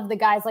lot of the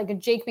guys like a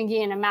Jake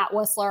McGee and a Matt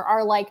Whistler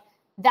are like,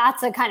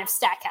 that's a kind of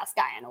StatCast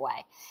guy in a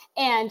way.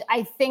 And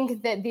I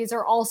think that these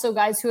are also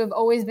guys who have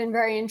always been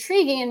very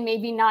intriguing and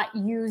maybe not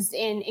used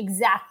in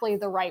exactly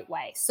the right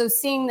way. So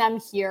seeing them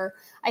here,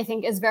 I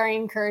think, is very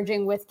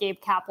encouraging with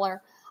Gabe Kapler.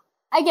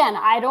 Again,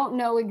 I don't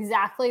know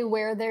exactly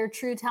where their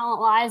true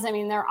talent lies. I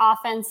mean, their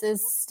offense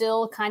is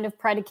still kind of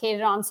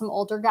predicated on some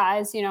older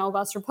guys, you know,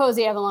 Buster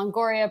Posey, Evan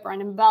Longoria,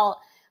 Brendan Belt.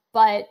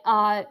 But,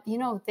 you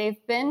know,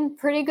 they've been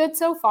pretty good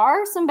so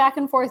far, some back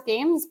and forth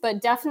games, but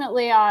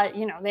definitely,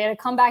 you know, they had a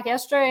comeback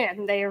yesterday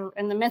and they're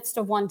in the midst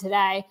of one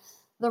today.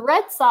 The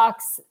Red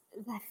Sox,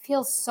 that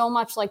feels so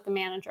much like the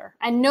manager,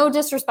 and no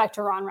disrespect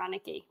to Ron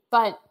Roenicke,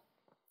 but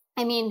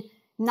I mean,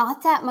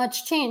 not that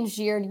much change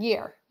year to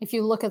year. If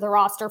you look at the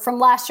roster from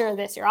last year to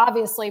this year,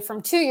 obviously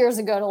from 2 years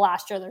ago to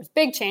last year, there's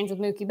big change with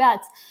Mookie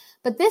Betts,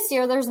 but this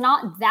year there's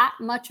not that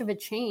much of a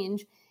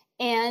change.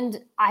 And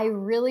I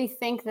really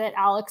think that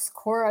Alex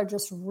Cora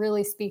just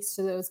really speaks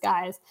to those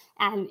guys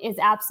and is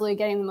absolutely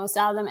getting the most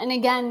out of them. And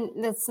again,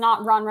 that's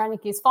not Ron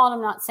Roenicke's fault.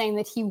 I'm not saying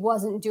that he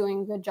wasn't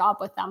doing a good job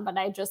with them, but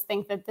I just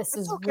think that this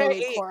is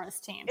really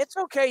Cora's team. It's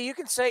okay. You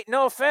can say,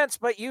 no offense,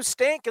 but you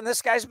stink and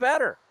this guy's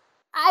better.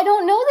 I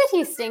don't know that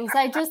he stinks.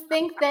 I just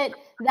think that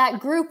that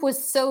group was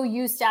so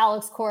used to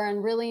Alex Cora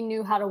and really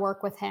knew how to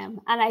work with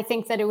him. And I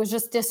think that it was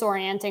just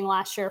disorienting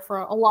last year for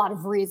a lot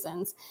of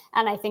reasons.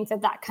 And I think that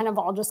that kind of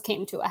all just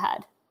came to a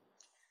head.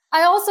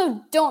 I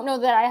also don't know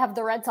that I have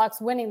the Red Sox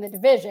winning the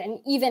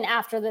division, even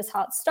after this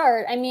hot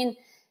start. I mean,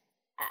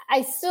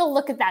 I still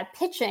look at that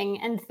pitching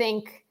and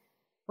think,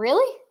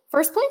 really?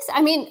 First place?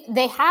 I mean,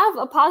 they have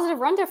a positive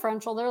run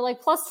differential. They're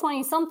like plus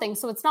 20 something.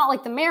 So it's not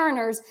like the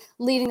Mariners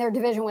leading their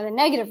division with a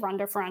negative run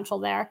differential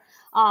there.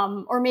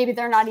 Or maybe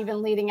they're not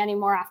even leading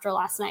anymore after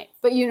last night.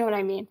 But you know what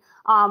I mean?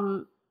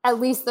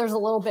 At least there's a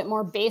little bit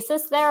more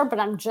basis there, but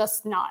I'm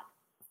just not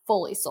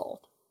fully sold.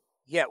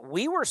 Yeah,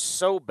 we were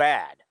so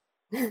bad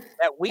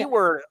that we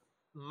were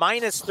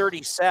minus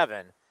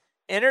 37.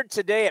 Entered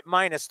today at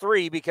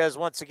 -3 because,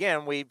 once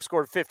again, we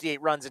scored 58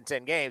 runs in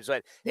 10 games.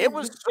 But it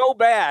was so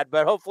bad,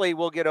 but hopefully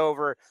we'll get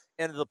over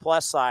into the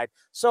plus side.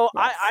 So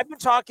yes. I've been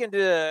talking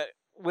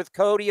with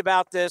Cody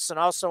about this and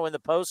also in the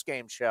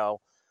post-game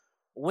show.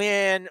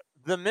 When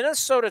the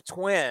Minnesota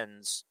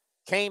Twins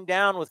came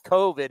down with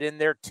COVID in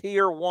their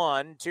Tier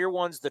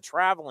 1's the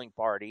traveling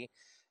party,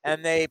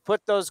 and they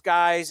put those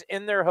guys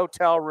in their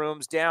hotel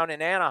rooms down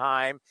in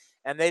Anaheim,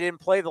 and they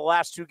didn't play the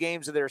last 2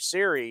 games of their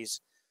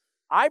series,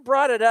 I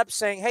brought it up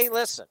saying, hey,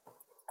 listen,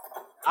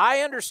 I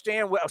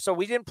understand. So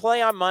we didn't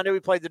play on Monday. We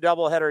played the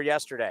doubleheader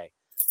yesterday.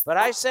 But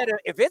I said,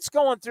 if it's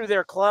going through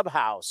their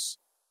clubhouse,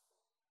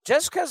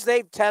 just because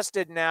they've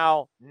tested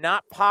now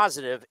not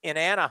positive in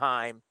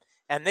Anaheim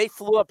and they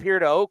flew up here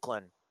to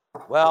Oakland,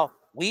 well,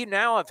 we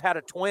now have had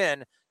a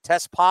Twin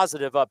test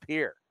positive up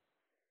here.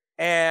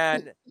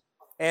 And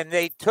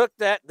they took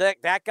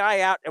that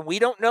guy out, and we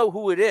don't know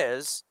who it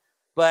is.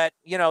 But,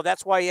 you know,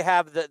 that's why you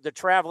have the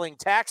traveling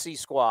taxi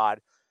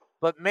squad.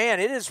 But, man,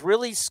 it is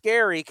really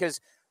scary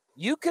because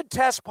you could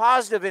test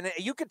positive and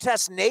you could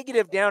test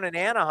negative down in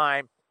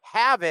Anaheim,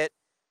 have it,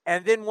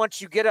 And then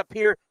once you get up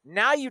here,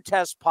 now you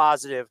test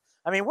positive.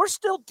 I mean, we're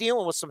still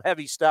dealing with some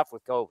heavy stuff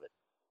with COVID.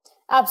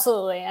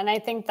 Absolutely. And I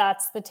think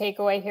that's the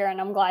takeaway here.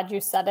 And I'm glad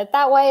you said it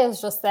that way,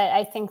 is just that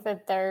I think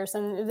that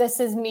and this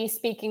is me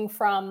speaking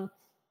from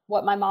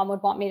what my mom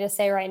would want me to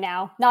say right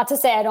now. Not to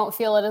say I don't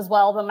feel it as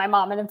well, but my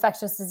mom, an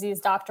infectious disease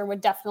doctor,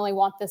 would definitely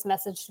want this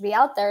message to be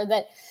out there,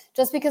 that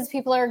just because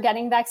people are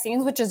getting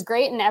vaccines, which is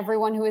great, and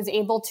everyone who is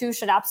able to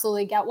should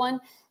absolutely get one,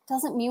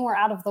 doesn't mean we're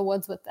out of the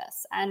woods with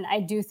this. And I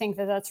do think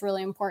that that's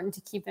really important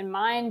to keep in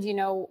mind,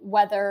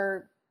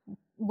 whether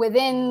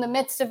within the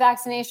midst of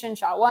vaccination,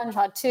 shot 1,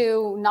 shot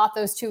 2, not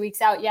those 2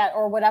 weeks out yet,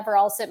 or whatever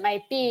else it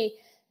might be,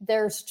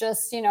 there's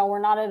just, we're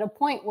not at a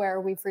point where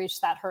we've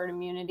reached that herd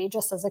immunity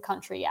just as a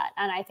country yet.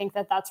 And I think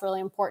that that's really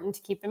important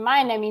to keep in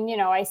mind. I mean,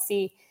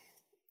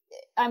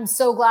 I'm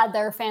so glad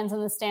there are fans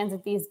in the stands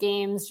at these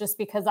games, just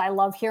because I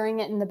love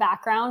hearing it in the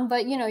background.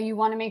 But, you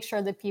want to make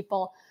sure that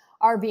people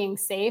are being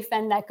safe,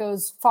 and that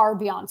goes far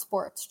beyond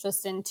sports,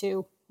 just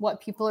into what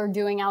people are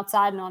doing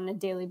outside and on a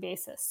daily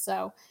basis.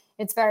 So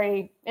it's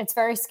very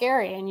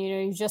scary. And,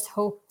 you just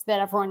hope that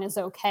everyone is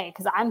okay.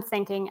 Because I'm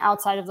thinking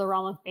outside of the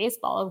realm of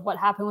baseball of what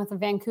happened with the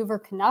Vancouver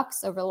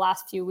Canucks over the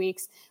last few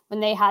weeks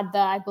when they had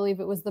I believe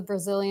it was the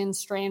Brazilian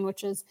strain,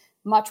 which is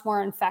much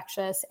more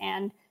infectious.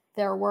 And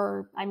there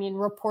were,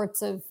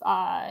 reports of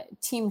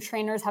team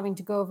trainers having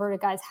to go over to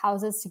guys'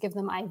 houses to give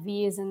them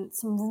IVs, and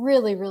some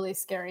really, really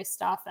scary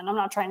stuff. And I'm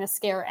not trying to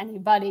scare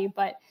anybody,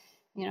 but,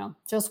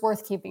 just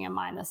worth keeping in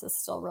mind. This is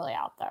still really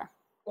out there.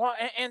 Well,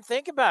 and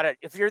think about it.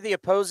 If you're the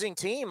opposing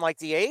team, like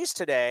the A's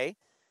today,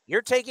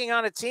 you're taking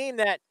on a team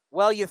that,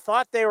 you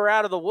thought they were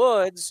out of the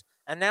woods,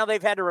 and now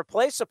they've had to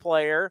replace a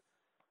player.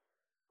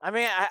 I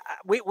mean,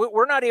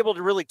 we're not able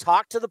to really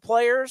talk to the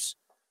players,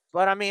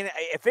 but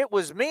if it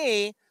was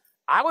me,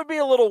 I would be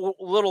a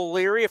little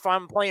leery if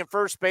I'm playing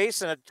first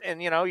base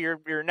and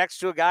you're next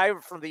to a guy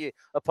from the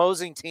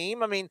opposing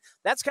team. I mean,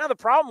 that's kind of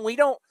the problem.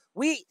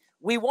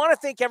 We want to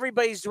think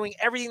everybody's doing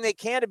everything they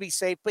can to be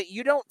safe, but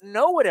you don't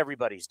know what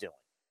everybody's doing.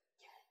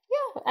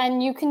 Yeah,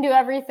 and you can do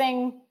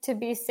everything to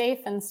be safe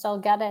and still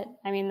get it.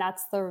 I mean,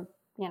 that's the,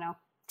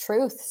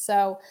 truth.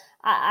 So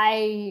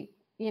I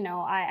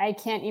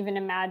can't even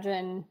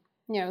imagine,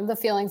 the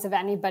feelings of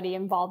anybody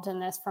involved in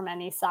this from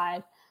any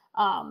side.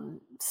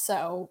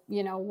 So,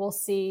 we'll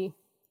see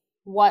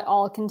what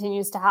all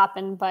continues to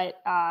happen, but,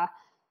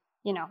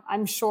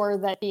 I'm sure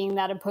that being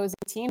that opposing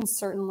team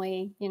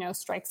certainly,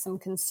 strikes some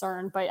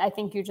concern, but I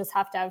think you just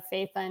have to have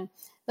faith in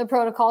the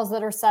protocols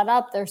that are set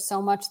up. There's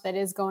so much that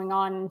is going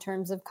on in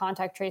terms of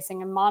contact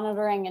tracing and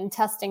monitoring and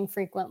testing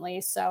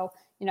frequently. So,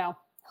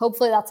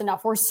 hopefully that's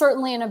enough. We're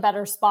certainly in a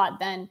better spot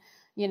than,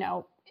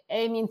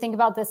 think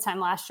about this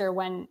time last year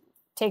when,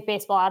 take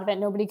baseball out of it,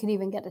 nobody could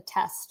even get a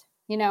test,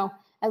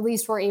 At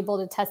least we're able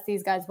to test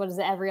these guys,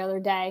 every other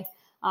day,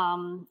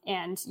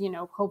 and,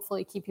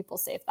 hopefully keep people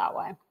safe that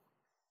way.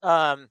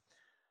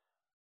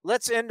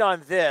 Let's end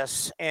on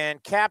this.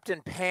 And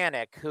Captain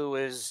Panic, who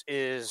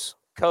is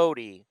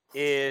Cody,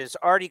 is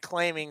already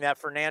claiming that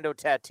Fernando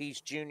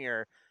Tatis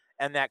Jr.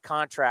 and that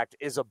contract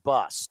is a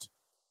bust.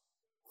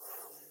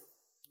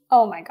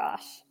 Oh my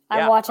gosh.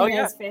 I'm watching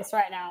his face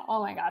right now. Oh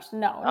my gosh.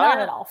 No, not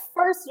at all.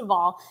 First of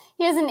all,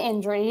 he has an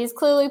injury. He's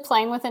clearly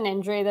playing with an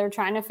injury. They're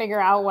trying to figure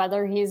out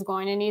whether he's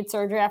going to need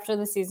surgery after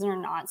the season or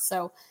not.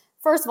 So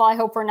first of all, I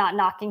hope we're not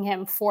knocking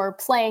him for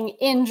playing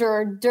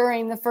injured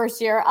during the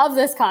first year of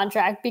this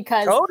contract,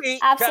 because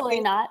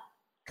absolutely not.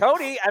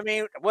 Cody,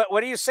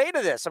 what do you say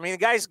to this? The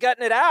guy's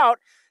gutting it out.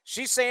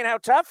 She's saying how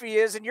tough he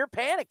is, and you're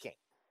panicking.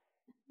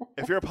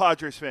 If you're a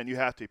Padres fan, you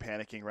have to be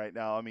panicking right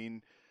now.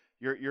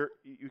 You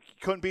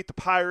couldn't beat the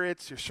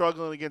Pirates. You're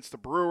struggling against the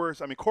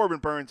Brewers. Corbin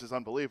Burns is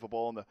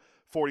unbelievable, and the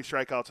 40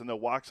 strikeouts and no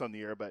walks on the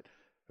year. But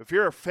if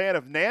you're a fan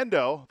of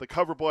Nando, the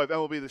cover boy of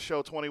MLB The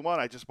Show 21,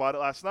 I just bought it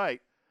last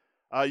night,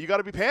 you got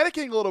to be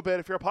panicking a little bit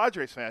if you're a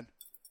Padres fan.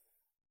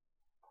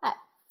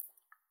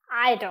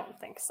 I don't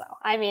think so.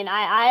 I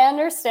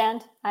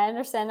understand.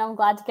 I'm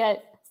glad to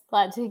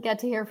get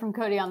to hear from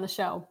Cody on the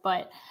show.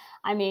 But,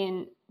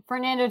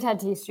 Fernando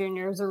Tatis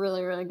Jr. is a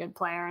really, really good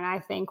player. And I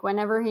think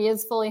whenever he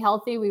is fully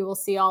healthy, we will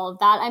see all of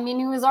that.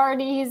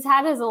 He's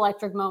had his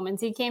electric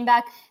moments. He came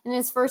back in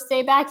his first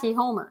day back, he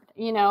homered,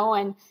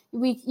 and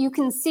you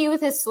can see with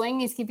his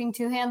swing, he's keeping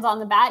two hands on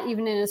the bat.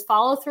 Even in his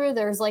follow through,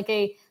 there's like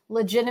a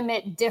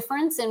legitimate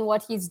difference in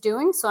what he's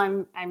doing.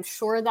 So I'm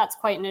sure that's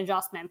quite an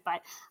adjustment,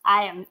 but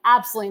I am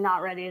absolutely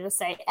not ready to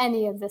say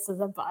any of this is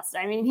a bust.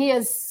 He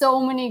has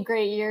so many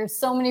great years,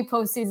 so many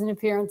postseason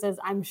appearances,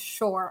 I'm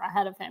sure,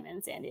 ahead of him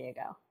in San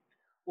Diego.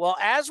 Well,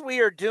 as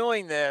we are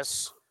doing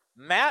this,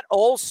 Matt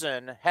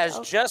Olson has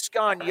just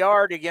gone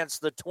yard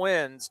against the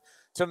Twins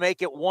to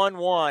make it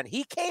 1-1.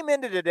 He came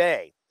into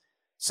today.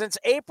 Since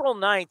April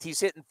 9th, he's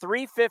hitting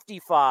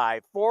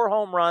 .355, 4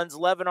 home runs,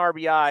 11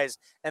 RBIs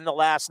in the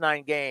last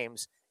 9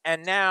 games.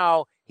 And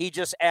now he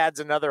just adds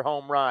another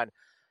home run.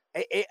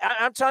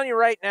 I'm telling you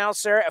right now,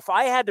 Sarah, if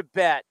I had to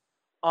bet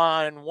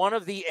on one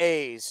of the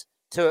A's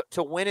to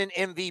win an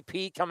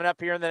MVP coming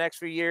up here in the next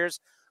few years,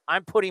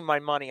 I'm putting my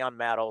money on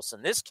Matt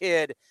Olson. This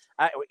kid,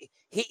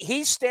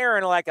 he's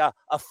staring like a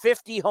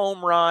 50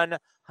 home run,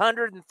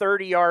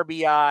 130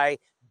 RBI,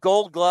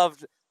 Gold Glove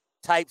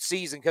type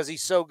season because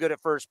he's so good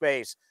at first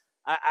base.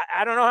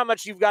 I don't know how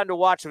much you've gotten to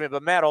watch of him,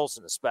 but Matt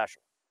Olson is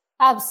special.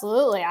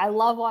 Absolutely. I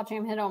love watching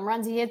him hit home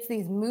runs. He hits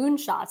these moon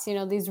shots,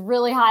 these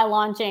really high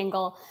launch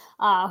angle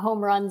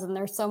home runs, and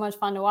they're so much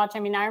fun to watch. I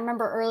mean, I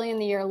remember early in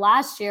the year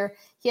last year,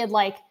 he had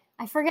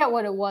I forget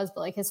what it was,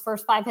 but his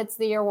first 5 hits of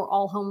the year were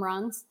all home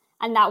runs.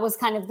 And that was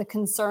kind of the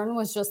concern,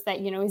 was just that,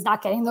 he's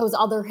not getting those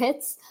other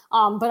hits.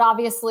 But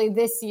obviously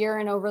this year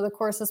and over the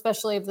course,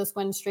 especially of this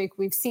win streak,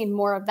 we've seen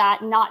more of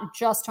that, not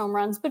just home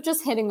runs, but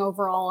just hitting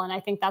overall. And I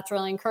think that's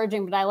really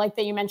encouraging. But I like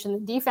that you mentioned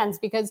the defense,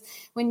 because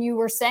when you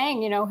were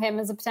saying, him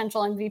as a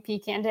potential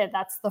MVP candidate,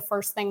 that's the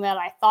first thing that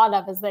I thought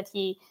of, is that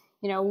he,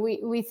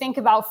 we think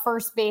about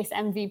first base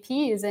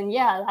MVPs, and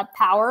that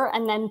power,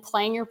 and then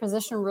playing your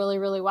position really,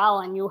 really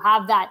well. And you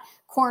have that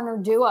corner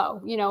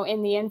duo,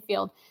 in the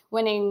infield,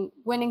 winning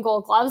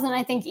Gold Gloves. And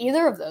I think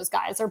either of those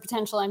guys are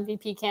potential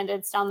MVP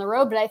candidates down the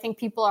road. But I think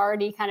people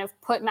already kind of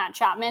put Matt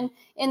Chapman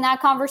in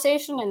that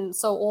conversation. And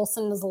so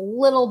Olson is a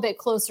little bit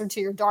closer to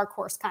your dark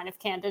horse kind of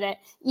candidate,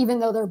 even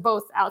though they're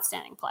both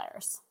outstanding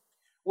players.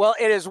 Well,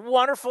 it is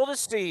wonderful to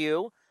see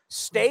you.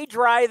 Stay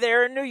dry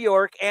there in New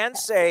York and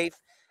safe.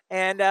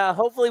 And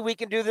hopefully we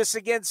can do this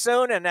again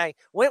soon. And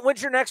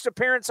when's your next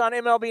appearance on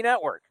MLB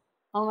Network?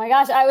 Oh my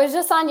gosh, I was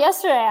just on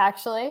yesterday,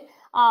 actually.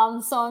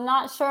 So I'm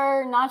not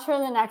sure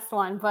the next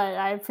one, but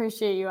I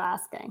appreciate you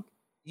asking.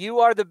 You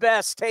are the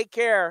best. Take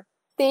care.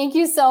 Thank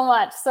you so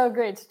much. So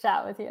great to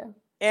chat with you.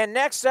 And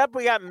next up,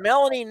 we got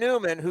Melanie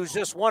Newman, who's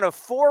just one of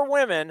 4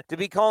 women to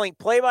be calling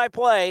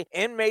play-by-play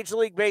in Major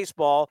League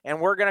Baseball.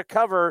 And we're going to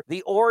cover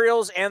the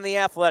Orioles and the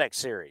Athletic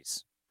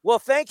Series. Well,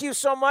 thank you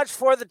so much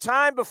for the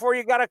time before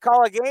you got to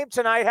call a game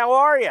tonight. How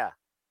are you?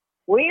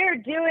 We're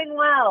doing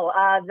well.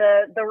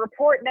 The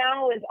report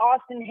now is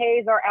Austin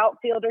Hayes, our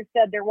outfielder,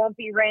 said there won't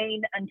be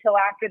rain until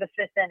after the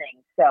 5th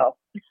inning. So,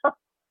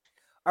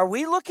 are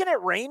we looking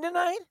at rain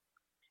tonight?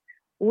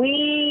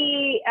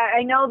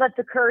 I know that's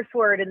a curse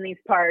word in these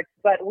parts,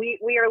 but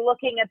we are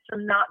looking at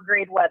some not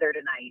great weather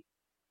tonight.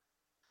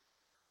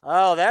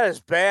 Oh, that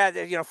is bad.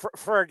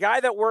 For a guy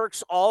that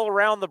works all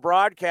around the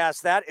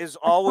broadcast, that is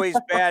always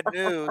bad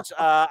news.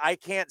 I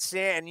can't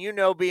stand,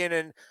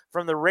 being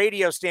from the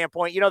radio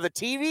standpoint, the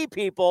TV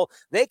people,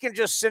 they can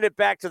just send it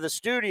back to the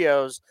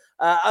studios.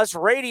 Us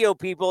radio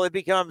people, it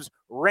becomes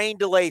rain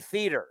delay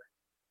theater.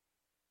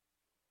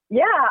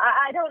 Yeah,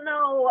 I don't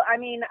know. I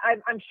mean,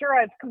 I'm sure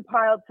I've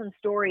compiled some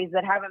stories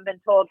that haven't been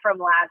told from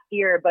last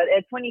year, but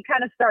it's when you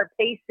kind of start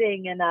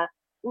pacing and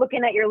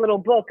looking at your little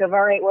book of,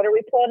 all right, what are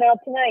we pulling out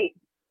tonight?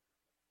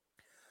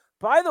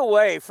 By the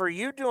way, for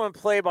you doing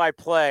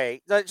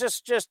play-by-play,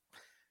 just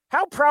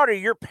how proud are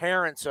your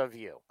parents of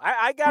you?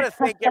 I got to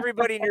think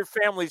everybody in your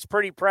family is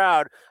pretty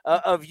proud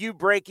of you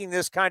breaking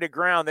this kind of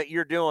ground that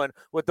you're doing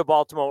with the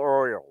Baltimore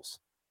Orioles.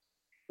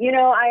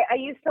 I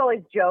used to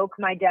always joke,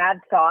 my dad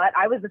thought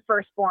I was the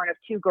firstborn of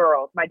 2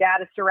 girls. My dad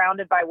is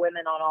surrounded by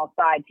women on all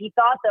sides. He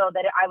thought, though,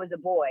 that I was a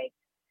boy.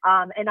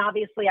 And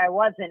obviously I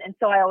wasn't. And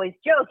so I always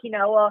joke,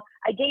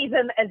 I gave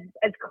him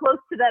as close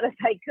to that as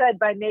I could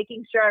by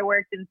making sure I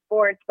worked in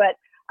sports. But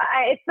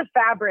it's the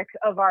fabric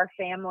of our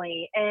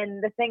family.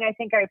 And the thing I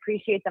think I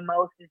appreciate the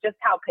most is just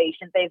how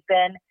patient they've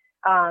been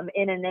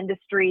in an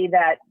industry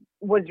that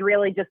was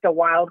really just a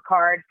wild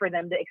card for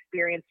them to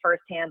experience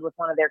firsthand with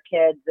one of their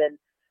kids. And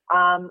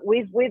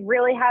we've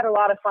really had a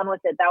lot of fun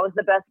with it. That was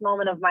the best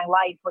moment of my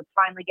life, was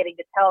finally getting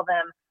to tell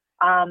them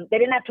they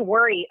didn't have to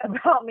worry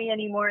about me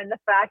anymore, and the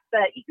fact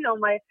that,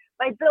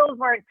 my bills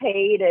weren't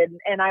paid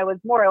and I was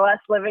more or less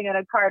living in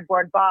a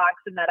cardboard box,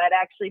 and that I'd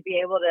actually be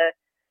able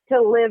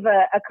to live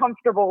a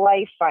comfortable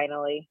life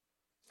finally.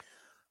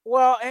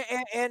 Well,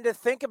 and to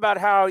think about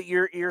how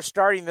you're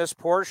starting this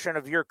portion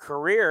of your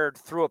career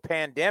through a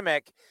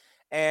pandemic,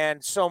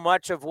 and so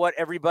much of what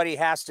everybody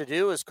has to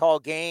do is call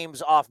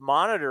games off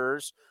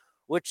monitors,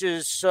 which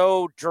is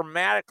so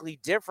dramatically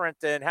different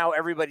than how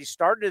everybody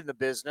started in the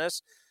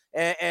business.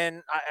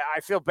 And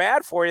I feel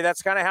bad for you.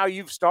 That's kind of how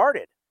you've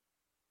started.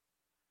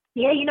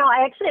 Yeah,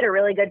 I actually had a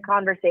really good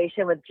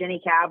conversation with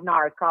Ginny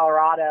Kavnar of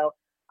Colorado,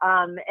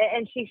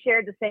 and she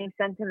shared the same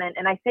sentiment.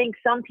 And I think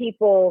some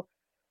people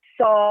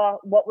saw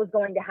what was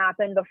going to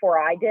happen before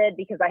I did,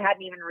 because I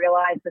hadn't even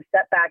realized the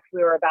setbacks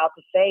we were about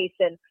to face.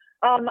 And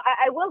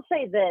I will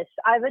say this,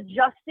 I've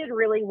adjusted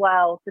really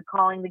well to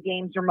calling the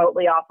games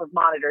remotely off of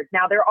monitors.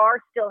 Now, there are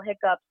still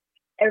hiccups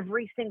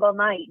every single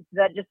night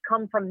that just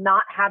come from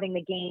not having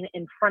the game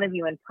in front of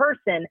you in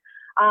person.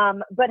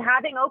 But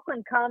having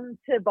Oakland come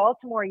to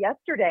Baltimore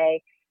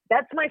yesterday,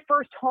 that's my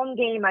first home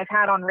game I've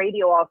had on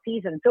radio all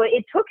season. So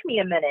it took me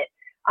a minute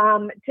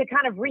to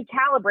kind of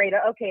recalibrate,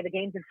 okay, the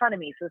game's in front of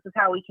me, so this is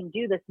how we can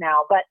do this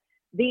now. But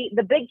the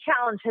big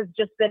challenge has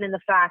just been in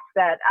the fact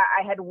that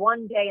I had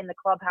one day in the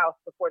clubhouse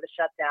before the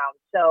shutdown.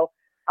 So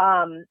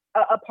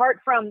Apart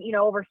from,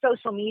 over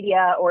social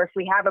media, or if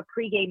we have a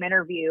pregame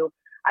interview,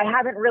 I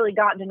haven't really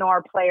gotten to know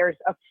our players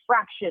a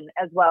fraction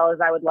as well as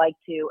I would like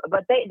to,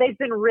 but they've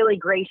been really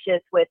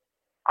gracious with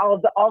all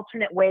of the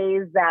alternate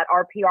ways that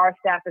our PR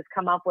staff has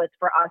come up with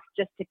for us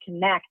just to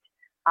connect.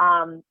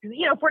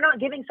 If we're not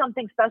giving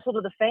something special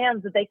to the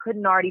fans that they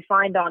couldn't already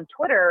find on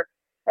Twitter,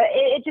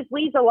 it just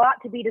leaves a lot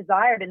to be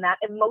desired in that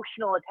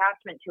emotional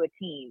attachment to a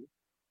team.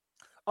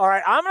 All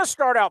right, I'm going to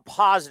start out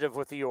positive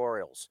with the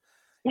Orioles.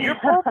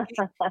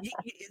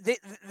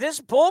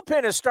 This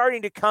bullpen is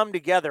starting to come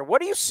together.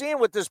 What are you seeing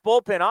with this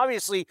bullpen?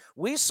 Obviously,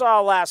 we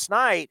saw last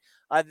night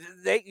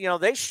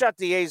they shut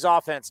the A's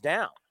offense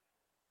down.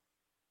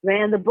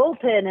 Man, the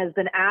bullpen has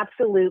been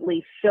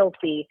absolutely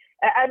filthy.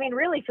 I mean,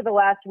 really for the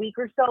last week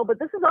or so, but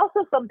this is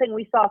also something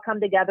we saw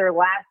come together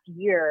last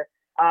year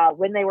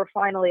when they were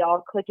finally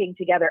all clicking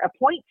together. A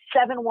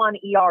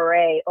 .71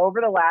 ERA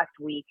over the last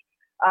week.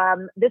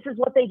 This is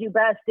what they do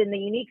best. In the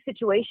unique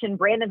situation,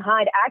 Brandon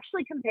Hyde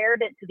actually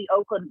compared it to the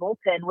Oakland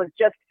bullpen, was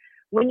just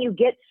when you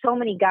get so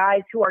many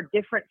guys who are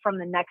different from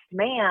the next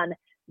man,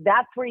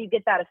 that's where you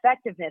get that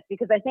effectiveness.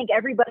 Because I think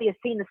everybody has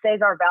seen the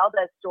Cesar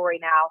Valdez story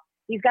now.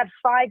 He's got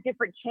 5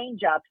 different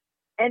changeups,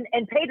 and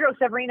Pedro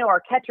Severino,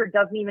 our catcher,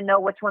 doesn't even know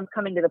which one's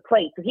coming to the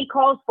plate. So he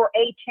calls for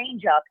a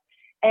changeup,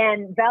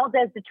 and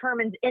Valdez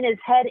determines in his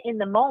head in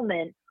the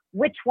moment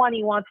which one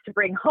he wants to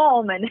bring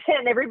home, and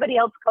everybody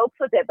else copes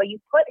with it. But you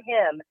put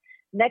him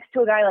next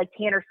to a guy like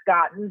Tanner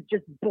Scott, who's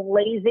just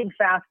blazing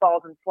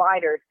fastballs and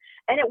sliders,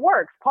 and it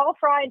works. Paul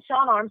Fry and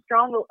Sean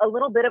Armstrong, a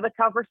little bit of a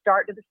tougher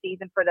start to the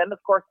season for them.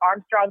 Of course,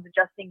 Armstrong's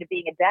adjusting to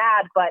being a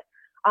dad, but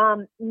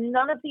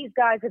none of these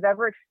guys have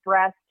ever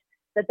expressed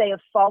that they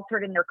have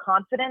faltered in their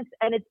confidence,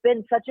 and it's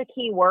been such a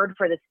key word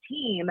for this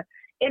team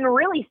in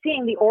really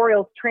seeing the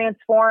Orioles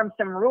transform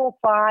some Rule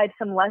 5,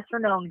 some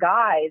lesser-known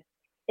guys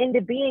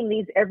into being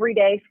these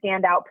everyday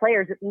standout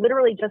players. It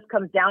literally just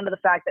comes down to the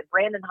fact that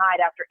Brandon Hyde,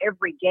 after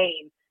every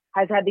game,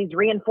 has had these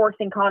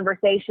reinforcing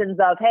conversations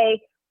of,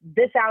 hey,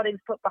 this outing's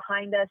put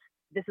behind us,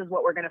 this is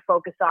what we're going to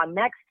focus on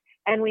next,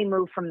 and we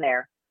move from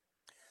there.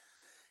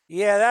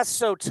 Yeah, that's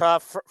so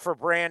tough for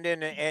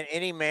Brandon and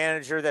any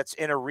manager that's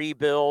in a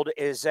rebuild,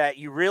 is that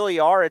you really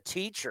are a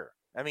teacher.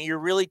 I mean, you're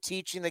really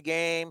teaching the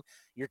game.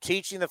 You're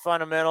teaching the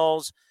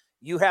fundamentals.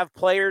 You have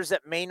players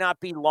that may not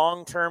be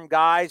long-term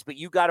guys, but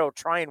you got to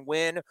try and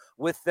win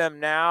with them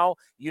now.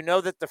 You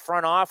know that the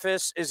front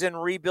office is in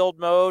rebuild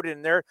mode,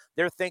 and they're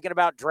thinking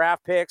about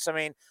draft picks. I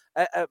mean,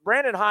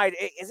 Brandon Hyde,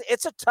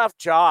 it's a tough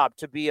job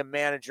to be a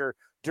manager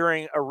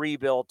during a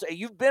rebuild.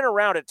 You've been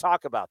around it.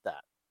 Talk about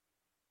that.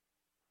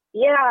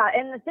 Yeah,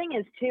 and the thing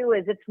is, too,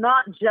 is it's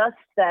not just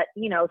that,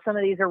 some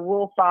of these are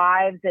Rule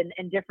 5s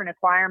and different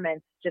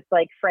acquirements, just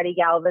like Freddie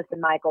Galvis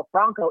and Michael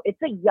Franco. It's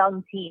a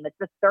young team. It's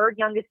the 3rd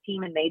youngest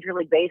team in Major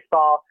League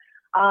Baseball.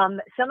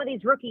 Some of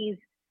these rookies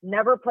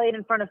never played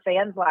in front of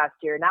fans last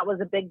year, and that was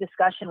a big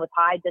discussion with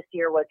Hyde this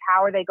year, was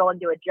how are they going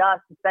to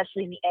adjust,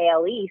 especially in the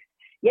AL East.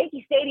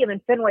 Yankee Stadium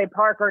and Fenway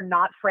Park are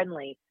not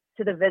friendly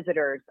to the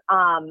visitors.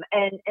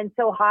 And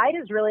so Hyde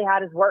has really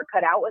had his work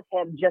cut out with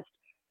him, just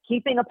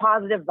keeping a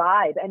positive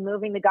vibe and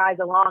moving the guys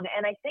along.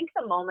 And I think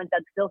the moment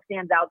that still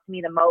stands out to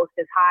me the most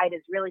as Hyde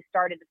has really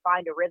started to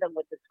find a rhythm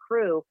with this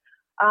crew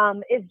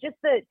is just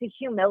the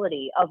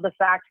humility of the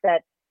fact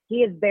that he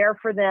is there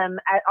for them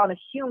on a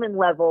human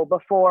level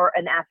before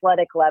an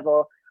athletic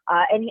level.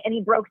 And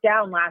he broke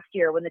down last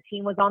year when the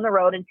team was on the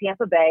road in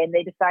Tampa Bay and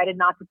they decided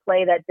not to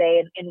play that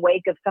day in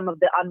wake of some of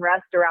the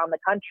unrest around the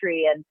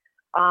country.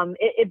 And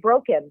it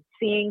broke him,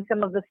 seeing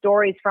some of the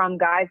stories from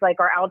guys like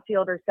our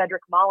outfielder,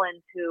 Cedric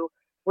Mullins, who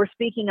were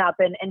speaking up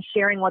and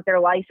sharing what their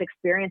life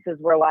experiences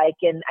were like.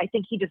 And I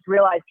think he just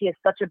realized he has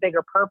such a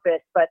bigger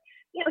purpose. But,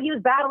 he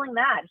was battling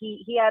that.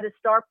 He had a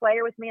star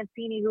player with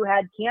Mancini who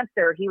had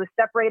cancer. He was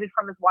separated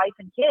from his wife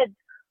and kids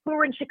who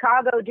were in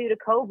Chicago due to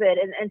COVID.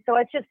 And so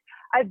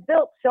I've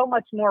built so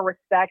much more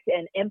respect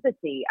and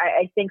empathy,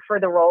 I think, for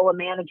the role a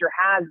manager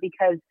has,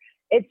 because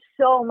it's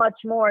so much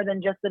more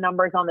than just the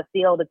numbers on the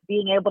field. It's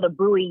being able to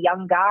buoy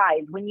young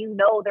guys when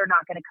they're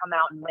not going to come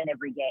out and win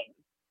every game.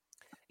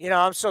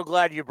 I'm so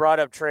glad you brought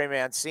up Trey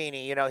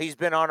Mancini. He's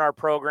been on our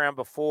program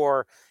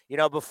before.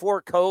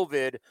 Before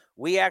COVID,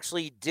 we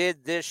actually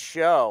did this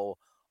show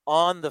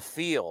on the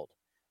field.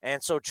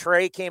 And so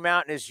Trey came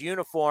out in his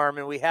uniform,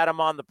 and we had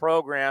him on the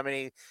program,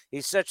 and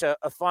he's such a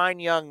fine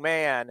young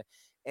man.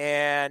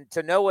 And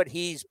to know what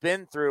he's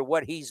been through,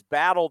 what he's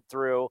battled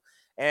through,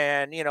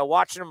 and,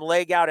 watching him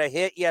leg out a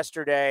hit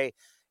yesterday,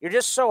 you're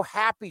just so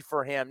happy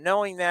for him,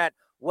 knowing that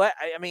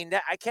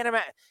I can't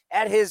imagine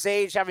at his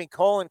age having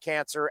colon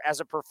cancer as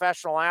a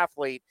professional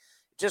athlete.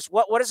 Just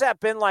what has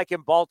that been like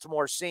in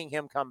Baltimore, seeing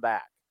him come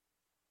back?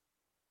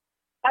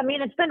 I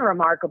mean, it's been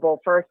remarkable,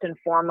 first and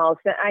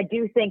foremost. And I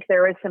do think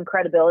there is some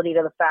credibility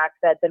to the fact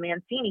that the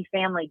Mancini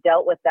family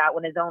dealt with that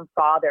when his own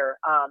father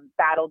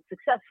battled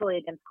successfully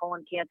against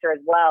colon cancer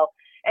as well.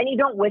 And you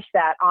don't wish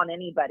that on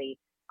anybody.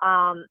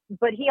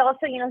 But he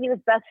also, he was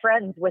best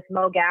friends with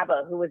Mo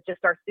Gaba, who was just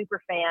our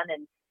super fan.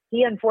 And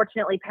he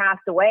unfortunately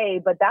passed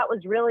away, but that was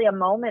really a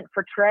moment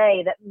for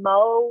Trey that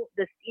Mo,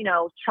 this,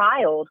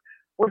 child,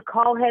 would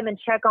call him and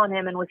check on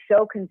him and was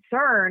so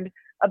concerned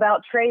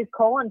about Trey's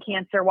colon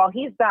cancer while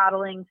he's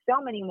battling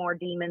so many more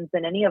demons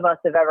than any of us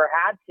have ever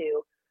had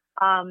to.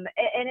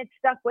 And it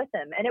stuck with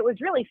him. And it was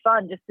really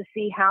fun just to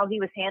see how he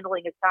was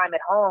handling his time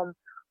at home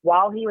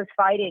while he was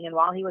fighting and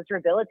while he was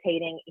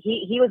rehabilitating.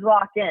 He was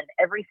locked in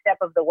every step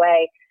of the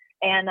way.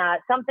 And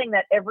something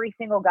that every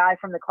single guy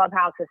from the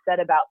clubhouse has said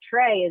about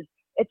Trey is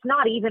it's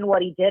not even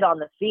what he did on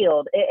the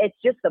field. It's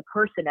just the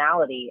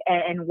personality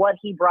and what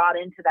he brought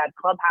into that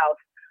clubhouse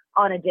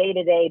on a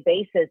day-to-day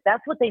basis.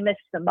 That's what they missed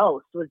the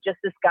most, was just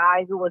this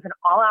guy who was an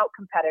all-out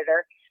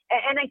competitor.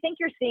 And I think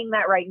you're seeing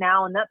that right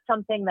now. And that's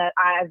something that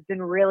I've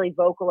been really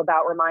vocal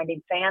about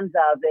reminding fans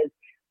of is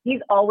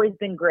he's always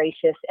been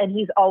gracious and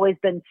he's always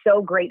been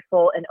so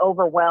grateful and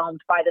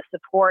overwhelmed by the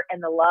support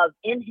and the love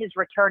in his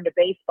return to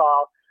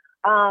baseball.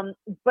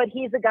 But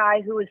he's a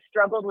guy who has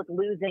struggled with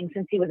losing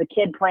since he was a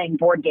kid playing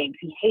board games.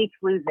 He hates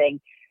losing.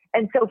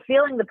 And so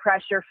feeling the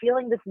pressure,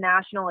 feeling this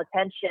national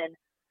attention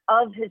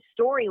of his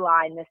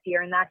storyline this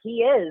year, and that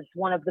he is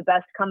one of the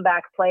best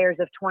comeback players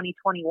of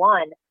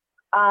 2021,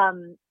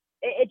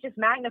 it just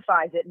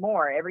magnifies it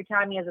more every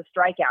time he has a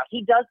strikeout.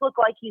 He does look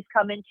like he's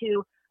come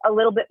into a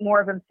little bit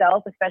more of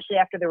himself, especially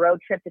after the road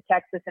trip to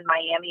Texas and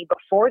Miami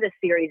before the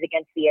series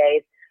against the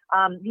A's.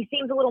 He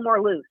seems a little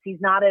more loose.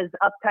 He's not as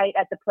uptight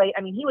at the plate.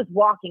 I mean, he was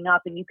walking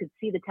up and you could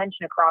see the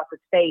tension across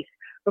his face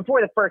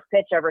before the first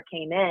pitch ever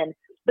came in.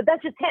 But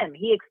that's just him.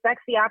 He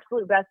expects the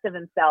absolute best of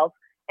himself,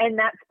 and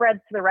that spreads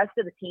to the rest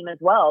of the team as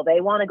well.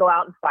 They want to go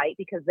out and fight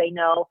because they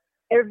know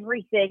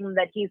everything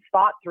that he's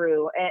fought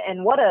through.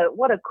 And what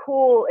a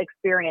cool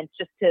experience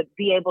just to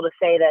be able to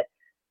say that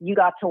you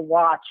got to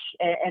watch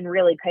and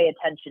really pay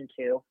attention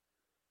to.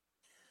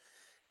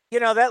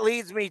 That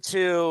leads me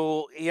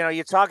to,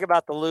 you talk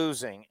about the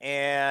losing,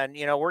 and,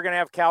 we're going to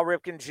have Cal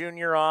Ripken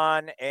Jr.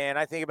 on, and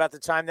I think about the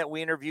time that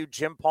we interviewed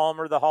Jim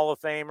Palmer, the Hall of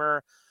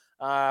Famer.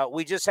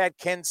 We just had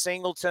Ken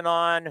Singleton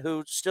on,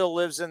 who still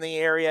lives in the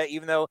area,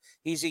 even though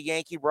he's a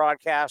Yankee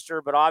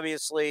broadcaster, but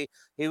obviously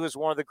he was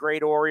one of the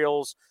great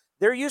Orioles.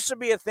 There used to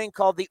be a thing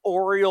called the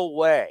Oriole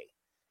Way,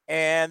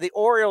 and the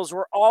Orioles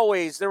were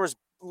always, there was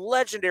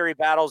legendary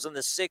battles in the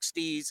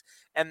 60s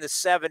and the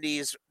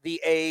 70s, the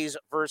A's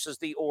versus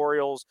the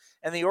Orioles.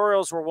 And the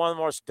Orioles were one of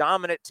the most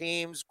dominant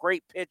teams,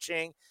 great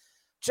pitching.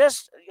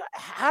 Just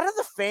how do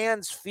the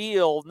fans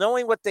feel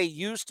knowing what they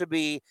used to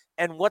be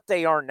and what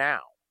they are now?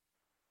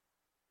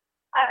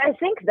 I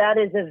think that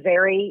is a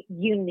very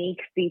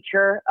unique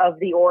feature of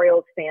the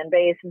Orioles fan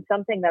base, and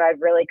something that I've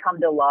really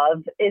come to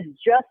love is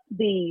just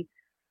the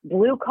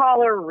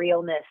blue-collar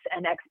realness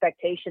and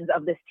expectations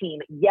of this team.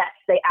 Yes,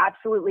 they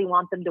absolutely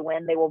want them to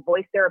win. They will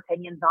voice their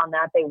opinions on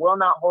that. They will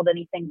not hold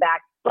anything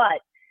back,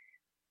 but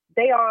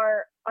they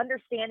are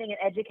understanding and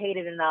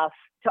educated enough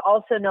to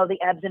also know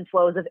the ebbs and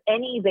flows of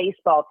any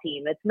baseball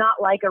team. It's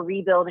not like a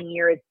rebuilding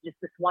year. It's just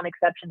this one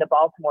exception to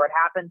Baltimore. It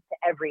happens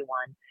to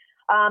everyone.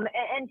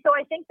 And so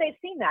I think they've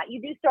seen that.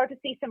 You do start to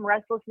see some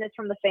restlessness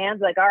from the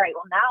fans, like, all right,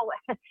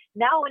 well,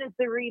 now when is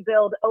the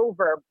rebuild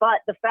over?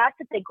 But the fact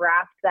that they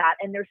grasp that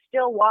and they're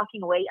still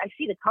walking away, I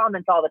see the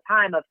comments all the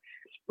time of,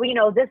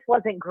 well, this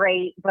wasn't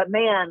great, but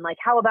man, like,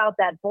 how about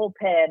that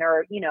bullpen?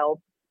 Or,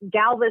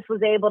 Galvis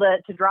was able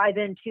to drive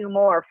in 2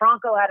 more.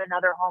 Franco had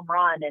another home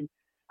run.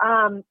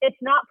 And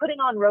it's not putting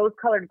on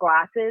rose-colored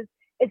glasses.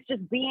 It's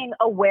just being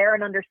aware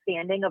and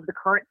understanding of the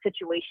current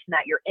situation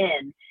that you're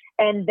in.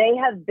 And they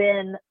have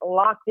been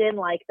locked in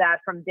like that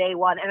from day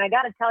one. And I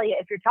got to tell you,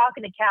 if you're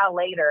talking to Cal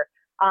later,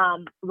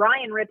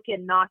 Ryan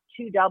Ripken knocked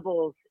 2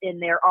 doubles in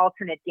their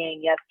alternate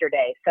game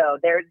yesterday. So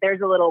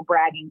there's a little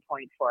bragging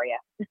point for you.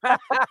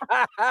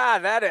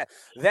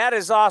 That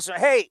is awesome.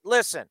 Hey,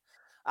 listen,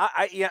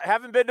 I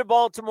haven't been to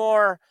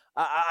Baltimore.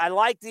 I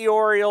like the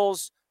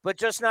Orioles, but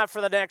just not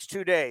for the next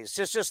 2 days.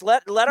 Just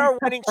let our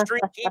winning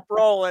streak keep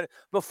rolling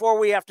before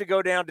we have to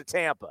go down to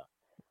Tampa.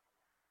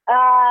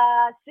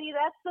 See,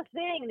 that's the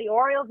thing. The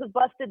Orioles have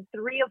busted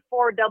 3 of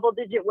 4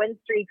 double-digit win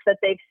streaks that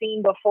they've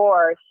seen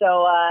before.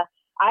 So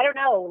I don't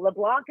know.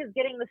 LeBlanc is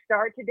getting the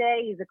start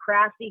today. He's a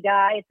crafty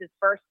guy. It's his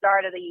first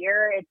start of the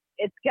year.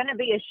 It's going to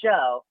be a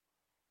show.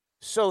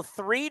 So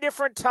 3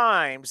 different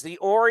times the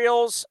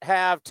Orioles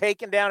have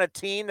taken down a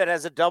team that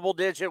has a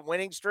double-digit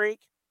winning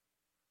streak?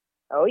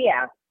 Oh,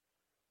 yeah.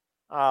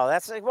 Oh,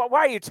 that's like, well, why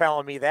are you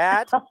telling me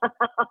that?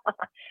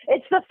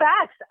 It's the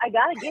facts. I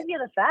got to give you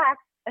the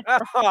facts.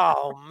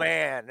 Oh,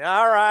 man.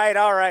 All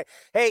right.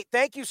 Hey,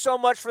 thank you so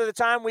much for the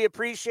time. We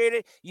appreciate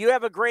it. You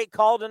have a great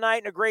call tonight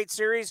and a great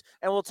series,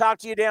 and we'll talk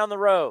to you down the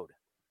road.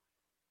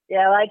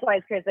 Yeah,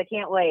 likewise, Chris. I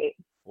can't wait.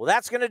 Well,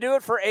 that's going to do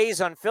it for A's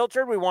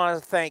Unfiltered. We want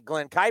to thank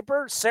Glenn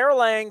Kuiper, Sarah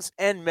Langs,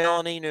 and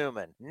Melanie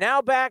Newman.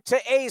 Now back to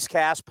A's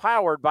Cast,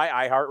 powered by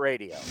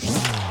iHeartRadio.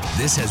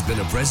 This has been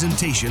a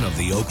presentation of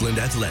the Oakland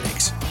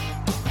Athletics.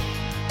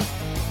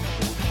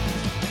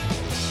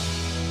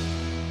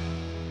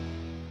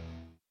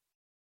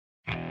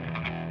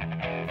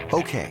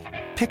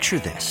 Okay, picture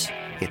this.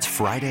 It's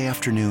Friday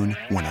afternoon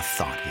when a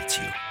thought hits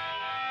you.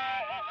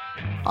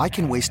 I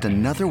can waste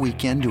another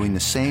weekend doing the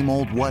same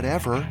old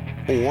whatever,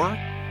 or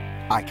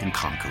I can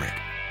conquer it.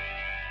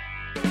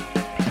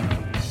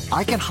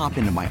 I can hop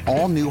into my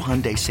all-new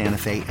Hyundai Santa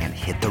Fe and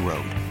hit the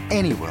road.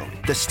 Any road.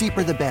 The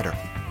steeper, the better.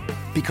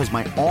 Because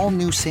my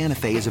all-new Santa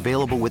Fe is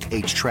available with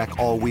H-Track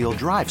all-wheel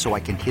drive, so I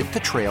can hit the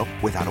trail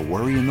without a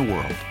worry in the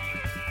world.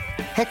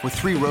 Heck, with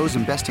 3 rows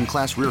and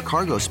best-in-class rear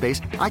cargo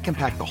space, I can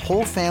pack the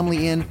whole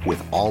family in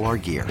with all our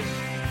gear.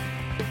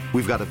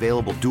 We've got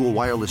available dual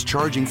wireless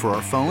charging for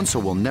our phones, so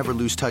we'll never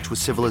lose touch with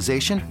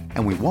civilization,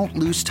 and we won't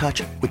lose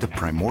touch with the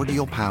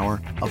primordial power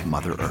of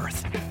Mother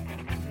Earth.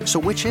 So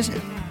which is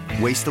it?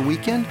 Waste the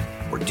weekend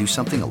or do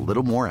something a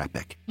little more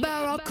epic?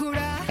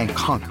 And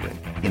conquer it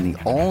in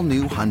the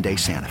all-new Hyundai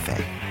Santa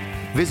Fe.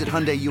 Visit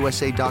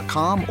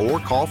HyundaiUSA.com or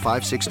call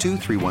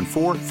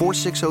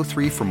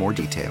 562-314-4603 for more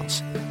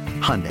details.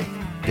 Hyundai,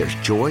 there's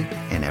joy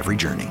in every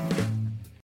journey.